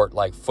sport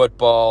like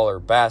football or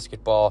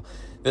basketball.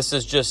 This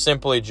is just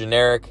simply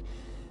generic.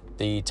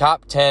 The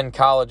top 10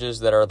 colleges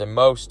that are the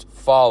most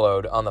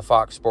followed on the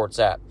Fox Sports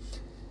app.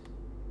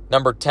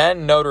 Number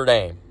 10, Notre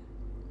Dame.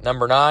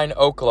 Number 9,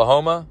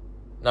 Oklahoma.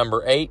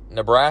 Number 8,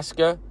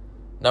 Nebraska.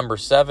 Number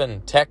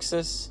 7,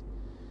 Texas.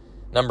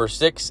 Number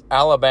 6,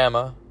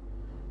 Alabama.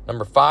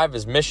 Number 5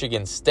 is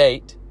Michigan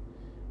State.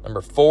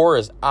 Number 4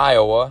 is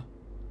Iowa.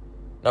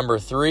 Number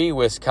 3,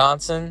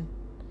 Wisconsin.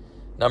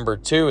 Number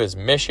 2 is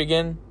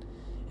Michigan.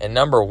 And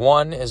number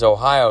 1 is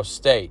Ohio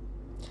State.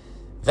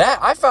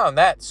 I found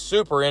that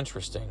super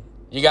interesting.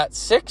 You got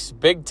 6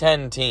 Big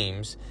Ten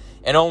teams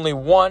and only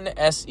 1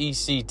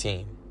 SEC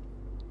team.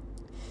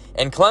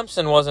 And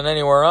Clemson wasn't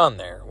anywhere on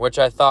there, which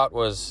I thought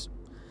was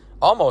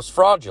almost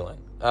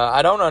fraudulent.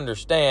 I don't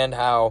understand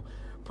how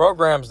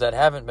programs that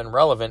haven't been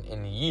relevant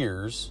in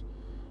years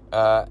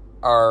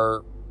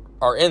are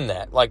in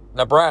that. Like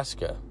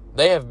Nebraska.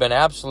 They have been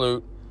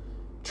absolute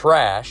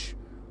trash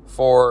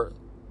for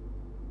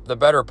the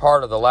better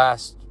part of the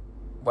last,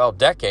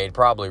 decade,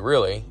 probably,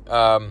 really.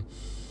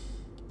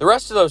 The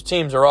rest of those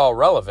teams are all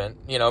relevant.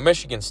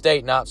 Michigan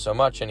State, not so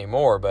much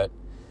anymore, but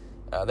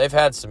they've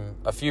had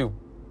a few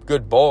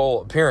good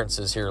bowl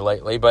appearances here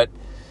lately. But,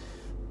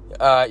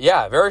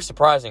 very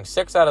surprising.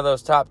 6 out of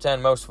those top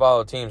 10 most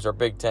followed teams are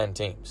Big Ten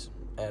teams,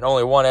 and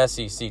only one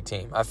SEC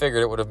team. I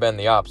figured it would have been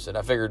the opposite.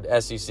 I figured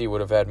SEC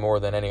would have had more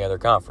than any other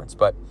conference,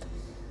 but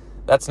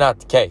that's not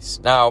the case.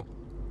 Now,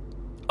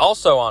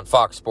 also on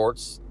Fox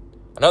Sports,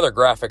 another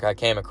graphic I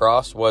came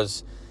across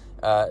was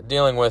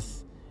dealing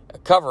with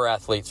cover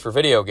athletes for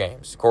video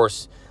games. Of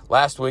course,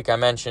 last week I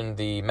mentioned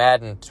the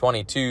Madden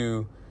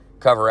 22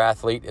 cover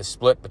athlete is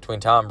split between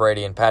Tom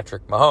Brady and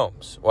Patrick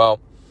Mahomes. Well,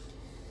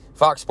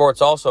 Fox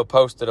Sports also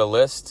posted a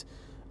list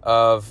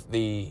of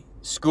the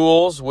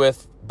schools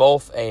with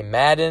both a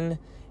Madden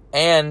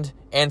and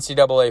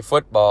NCAA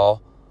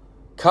football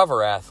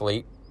cover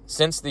athlete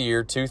since the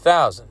year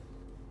 2000.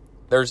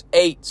 There's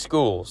 8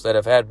 schools that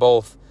have had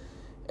both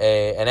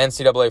an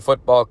NCAA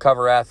football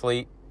cover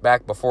athlete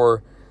back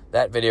before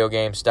that video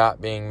game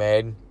stopped being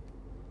made,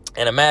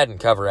 and a Madden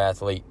cover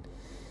athlete.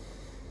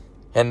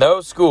 And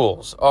those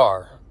schools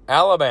are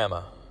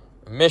Alabama,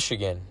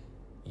 Michigan,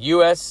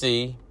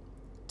 USC,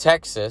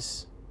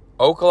 Texas,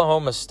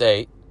 Oklahoma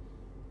State,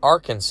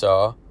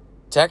 Arkansas,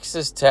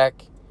 Texas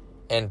Tech,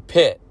 and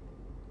Pitt.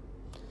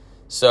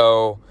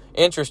 So,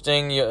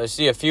 interesting. You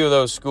see a few of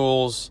those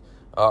schools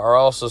are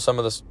also some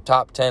of the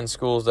top 10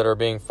 schools that are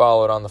being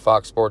followed on the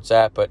Fox Sports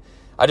app. But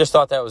I just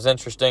thought that was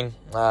interesting.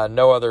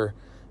 No other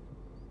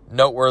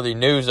noteworthy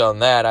news on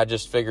that. I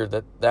just figured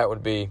that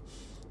would be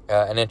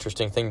an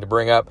interesting thing to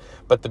bring up.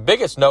 But the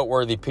biggest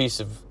noteworthy piece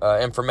of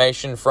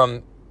information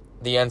from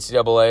the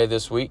NCAA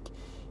this week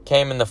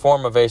came in the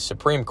form of a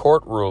Supreme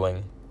Court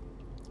ruling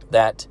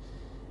that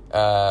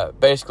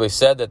basically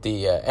said that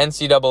the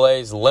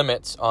NCAA's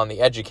limits on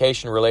the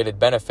education-related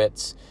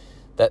benefits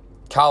that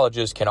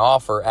colleges can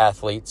offer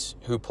athletes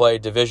who play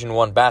Division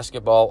I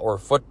basketball or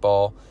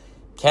football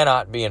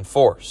cannot be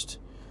enforced.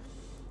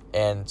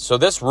 And so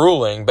this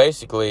ruling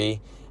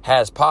basically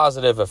has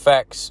positive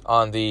effects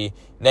on the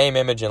name,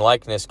 image, and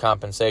likeness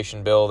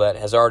compensation bill that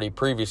has already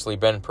previously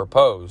been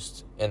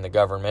proposed in the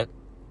government.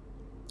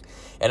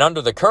 And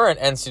under the current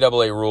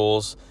NCAA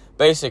rules,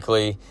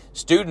 basically,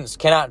 students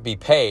cannot be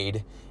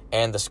paid,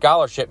 and the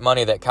scholarship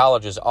money that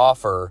colleges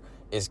offer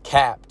is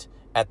capped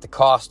at the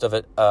cost of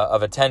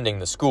attending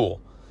the school.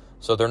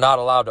 So they're not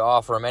allowed to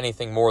offer them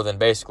anything more than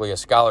basically a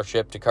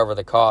scholarship to cover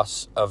the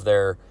costs of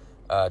their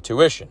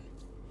tuition.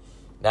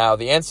 Now,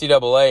 the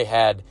NCAA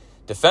had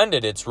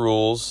defended its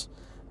rules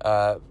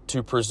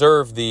to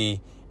preserve the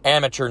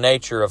amateur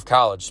nature of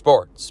college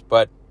sports,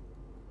 but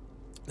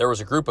there was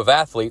a group of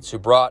athletes who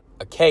brought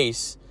a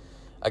case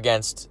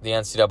against the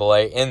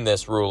NCAA in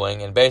this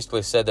ruling and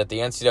basically said that the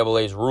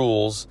NCAA's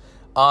rules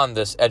on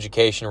this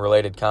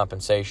education-related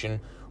compensation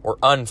were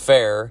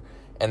unfair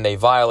and they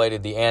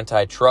violated the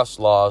antitrust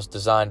laws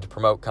designed to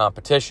promote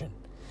competition.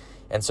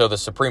 And so the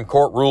Supreme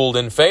Court ruled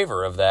in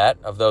favor of that,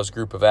 of those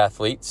group of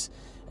athletes,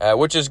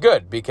 which is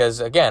good because,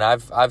 again,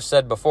 I've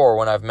said before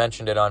when I've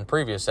mentioned it on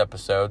previous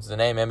episodes, the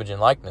name, image,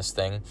 and likeness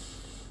thing,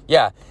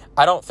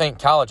 I don't think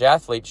college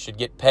athletes should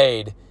get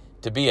paid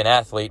to be an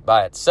athlete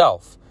by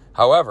itself.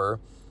 However,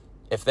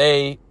 if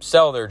they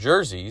sell their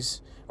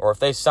jerseys or if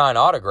they sign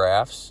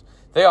autographs,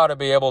 they ought to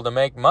be able to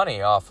make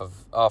money off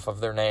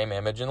of their name,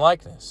 image, and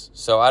likeness.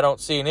 So I don't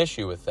see an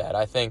issue with that.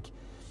 I think,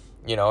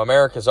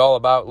 America's all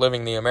about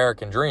living the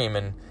American dream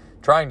and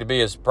trying to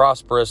be as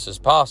prosperous as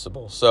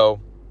possible.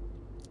 So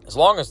as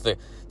long as the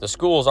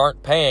schools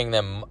aren't paying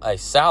them a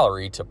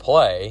salary to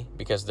play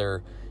because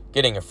they're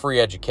getting a free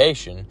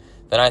education,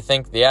 then I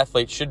think the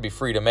athletes should be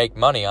free to make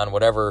money on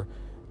whatever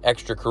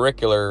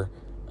extracurricular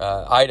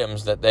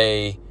items that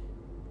they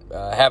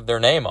have their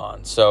name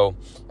on. So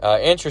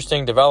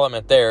interesting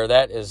development there.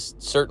 That is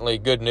certainly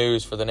good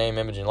news for the name,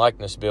 image, and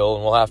likeness bill,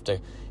 and we'll have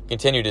to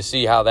continue to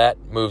see how that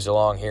moves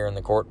along here in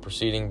the court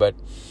proceeding. But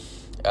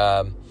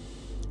that's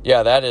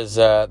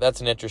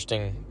an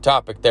interesting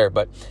topic there.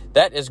 But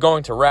that is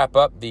going to wrap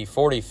up the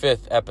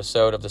 45th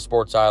episode of the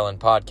Sports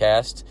Island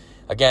podcast.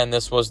 Again,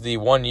 this was the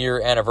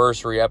 1-year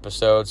anniversary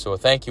episode, so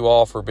thank you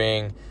all for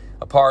being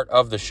a part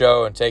of the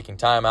show and taking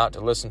time out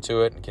to listen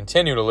to it and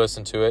continue to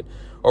listen to it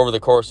over the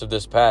course of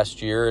this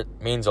past year.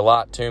 It means a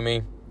lot to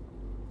me,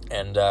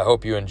 and I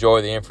hope you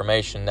enjoy the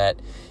information that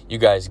you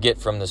guys get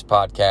from this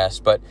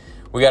podcast. But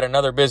we got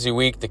another busy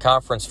week. The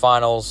conference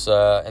finals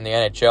in the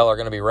NHL are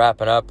going to be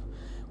wrapping up.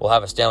 We'll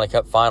have a Stanley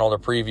Cup final to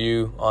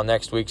preview on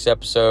next week's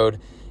episode,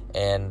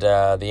 and the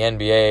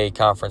NBA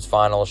conference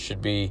finals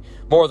should be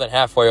more than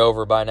halfway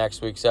over by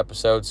next week's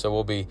episode, so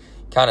we'll be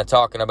kind of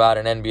talking about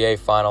an NBA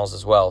finals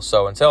as well.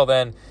 So until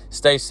then,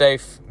 stay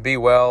safe, be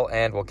well,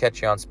 and we'll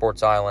catch you on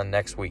Sports Island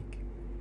next week.